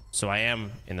 So I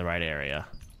am in the right area.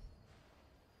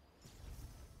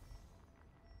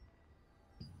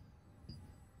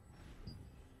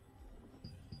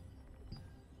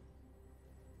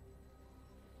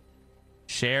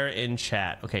 Share in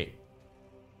chat. Okay.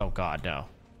 Oh god, no.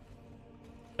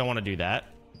 Don't want to do that.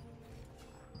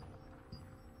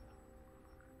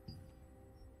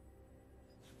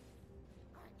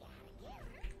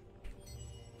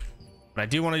 But I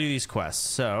do want to do these quests,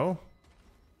 so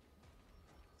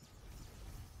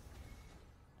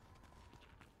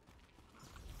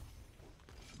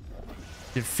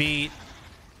defeat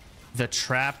the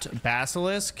trapped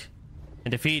basilisk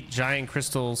and defeat giant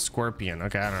crystal scorpion.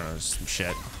 Okay, I don't know, just some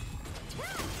shit.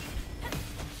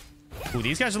 Ooh,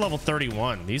 these guys are level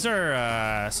 31. These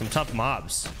are some tough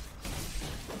mobs.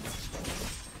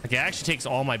 Like, it actually takes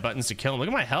all my buttons to kill them. Look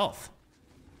at my health.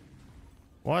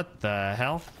 What the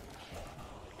hell?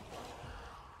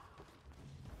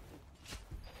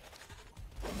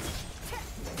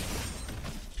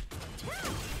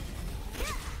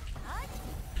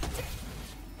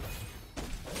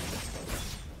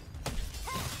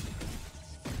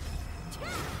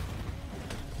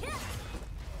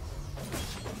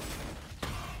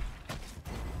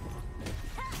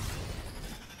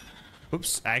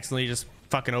 Oops, I accidentally just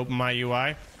fucking opened my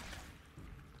UI.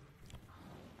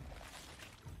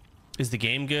 Is the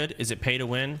game good? Is it pay to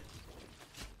win?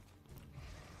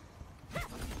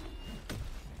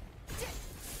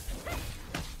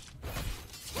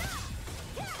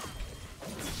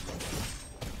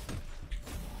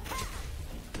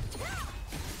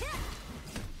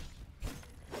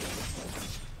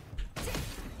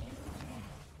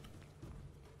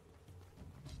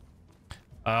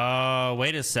 Oh,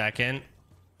 wait a second.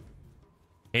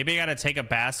 Maybe I gotta take a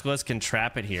basilisk and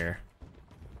trap it here.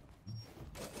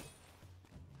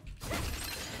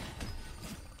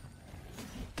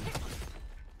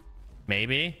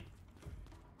 Maybe.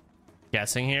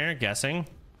 Guessing here, guessing.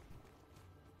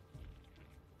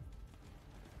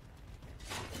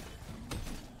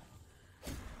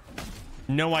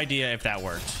 No idea if that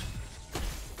worked.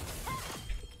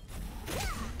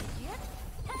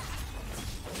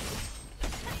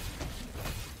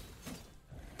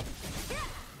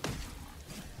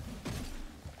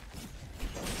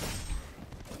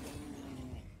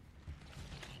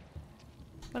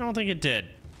 I don't think it did.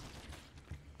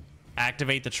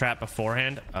 Activate the trap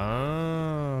beforehand.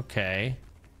 Oh, okay.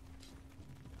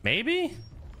 Maybe?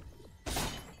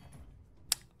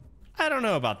 I don't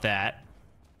know about that.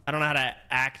 I don't know how to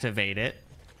activate it.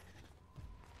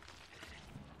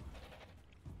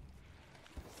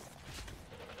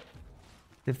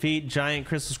 Defeat giant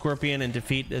crystal scorpion and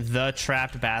defeat the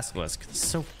trapped basilisk. This is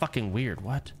so fucking weird.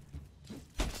 What?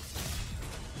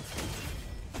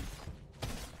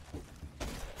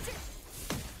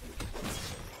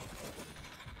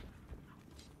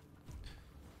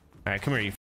 All right, come here,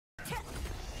 you.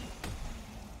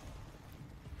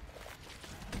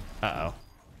 Uh-oh.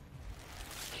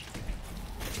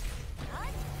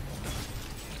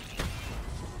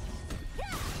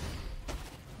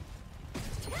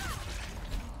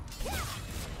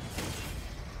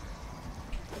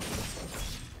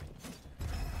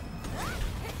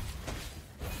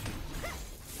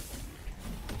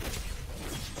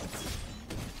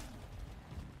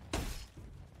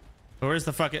 Where's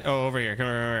the fucking... Oh, over here. Come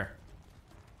over here.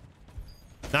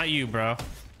 Not you, bro.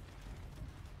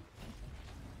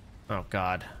 Oh,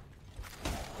 God.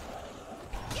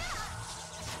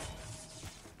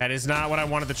 That is not what I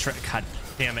wanted to try. God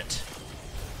damn it.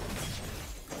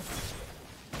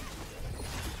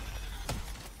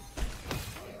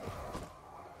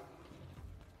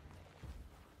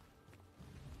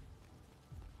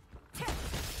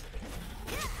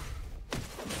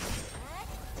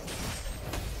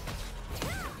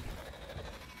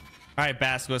 All right,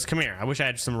 Basilisk, come here. I wish I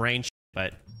had some range,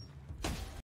 but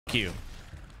fuck you.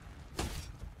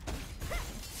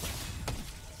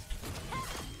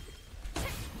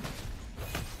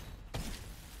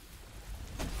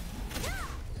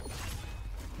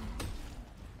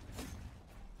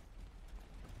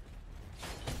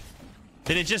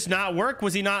 Did it just not work?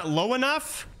 Was he not low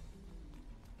enough?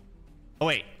 Oh,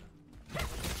 wait.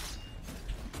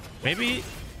 Maybe...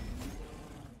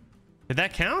 Did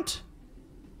that count?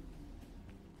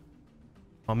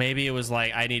 Oh, maybe it was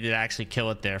like I needed to actually kill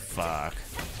it there. Fuck.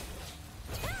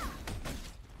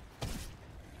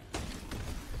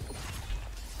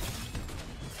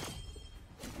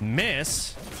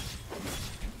 Miss.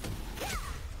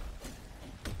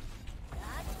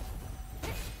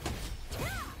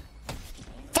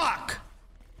 Fuck.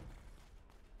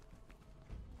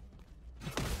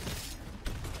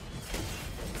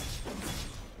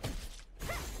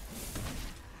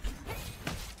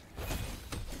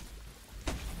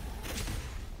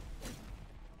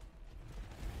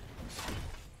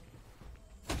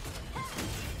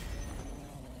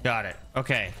 Got it.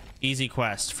 Okay. Easy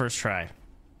quest. First try.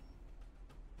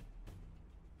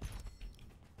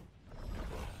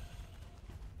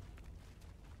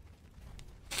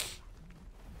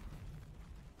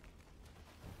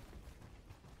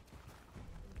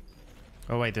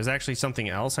 Oh, wait. There's actually something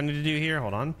else I need to do here.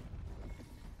 Hold on.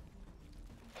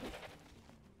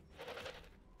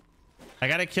 I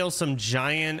gotta kill some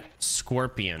giant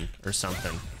scorpion or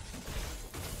something.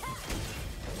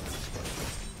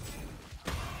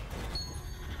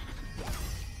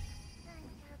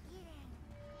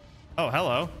 Oh,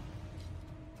 hello.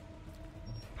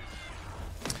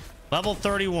 Level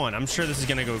 31. I'm sure this is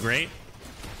gonna go great.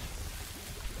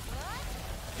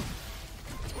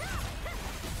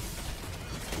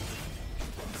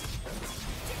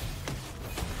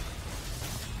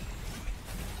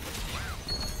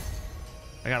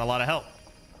 I got a lot of help.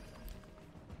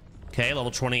 Okay, level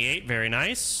 28. Very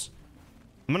nice.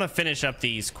 I'm gonna finish up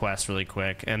these quests really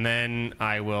quick, and then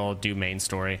I will do main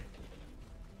story.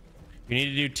 You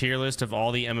need to do tier list of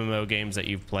all the MMO games that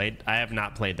you've played. I have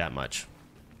not played that much.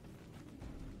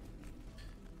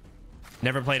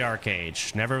 Never played Arcade.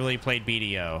 Never really played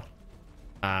BDO.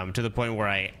 To the point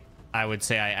where I would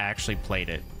say I actually played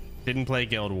it. Didn't play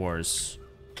Guild Wars.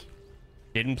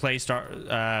 Didn't play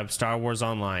Star Wars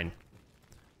Online.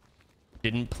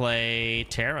 Didn't play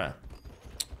Terra.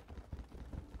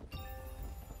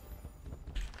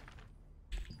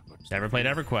 Never played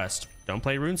EverQuest. Don't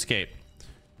play RuneScape.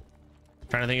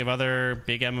 Trying to think of other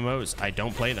big MMOs. I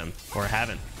don't play them or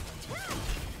haven't.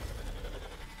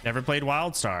 Never played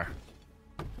WildStar.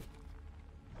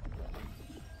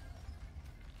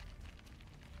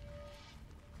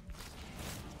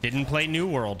 Didn't play New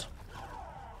World.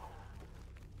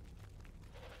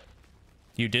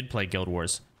 You did play Guild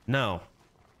Wars. No,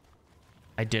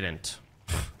 I didn't.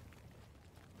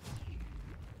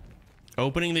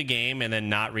 Opening the game and then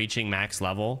not reaching max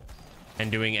level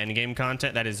and doing endgame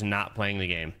content, that is not playing the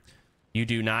game. You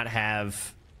do not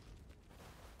have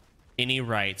any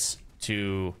rights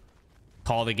to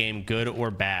call the game good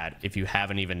or bad if you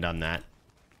haven't even done that.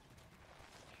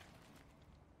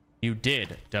 You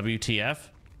did. WTF?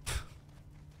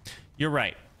 You're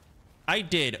right. I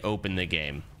did open the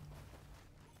game.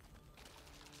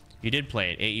 You did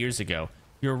play it 8 years ago.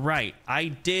 You're right. I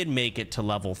did make it to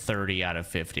level 30 out of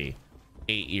 50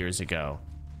 8 years ago.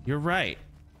 You're right.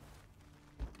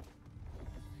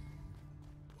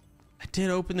 I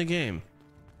did open the game.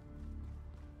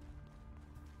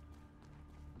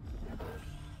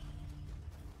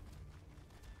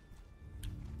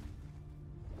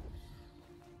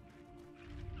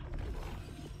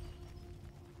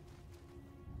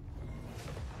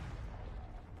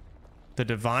 The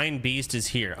divine beast is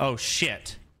here. Oh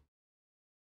shit.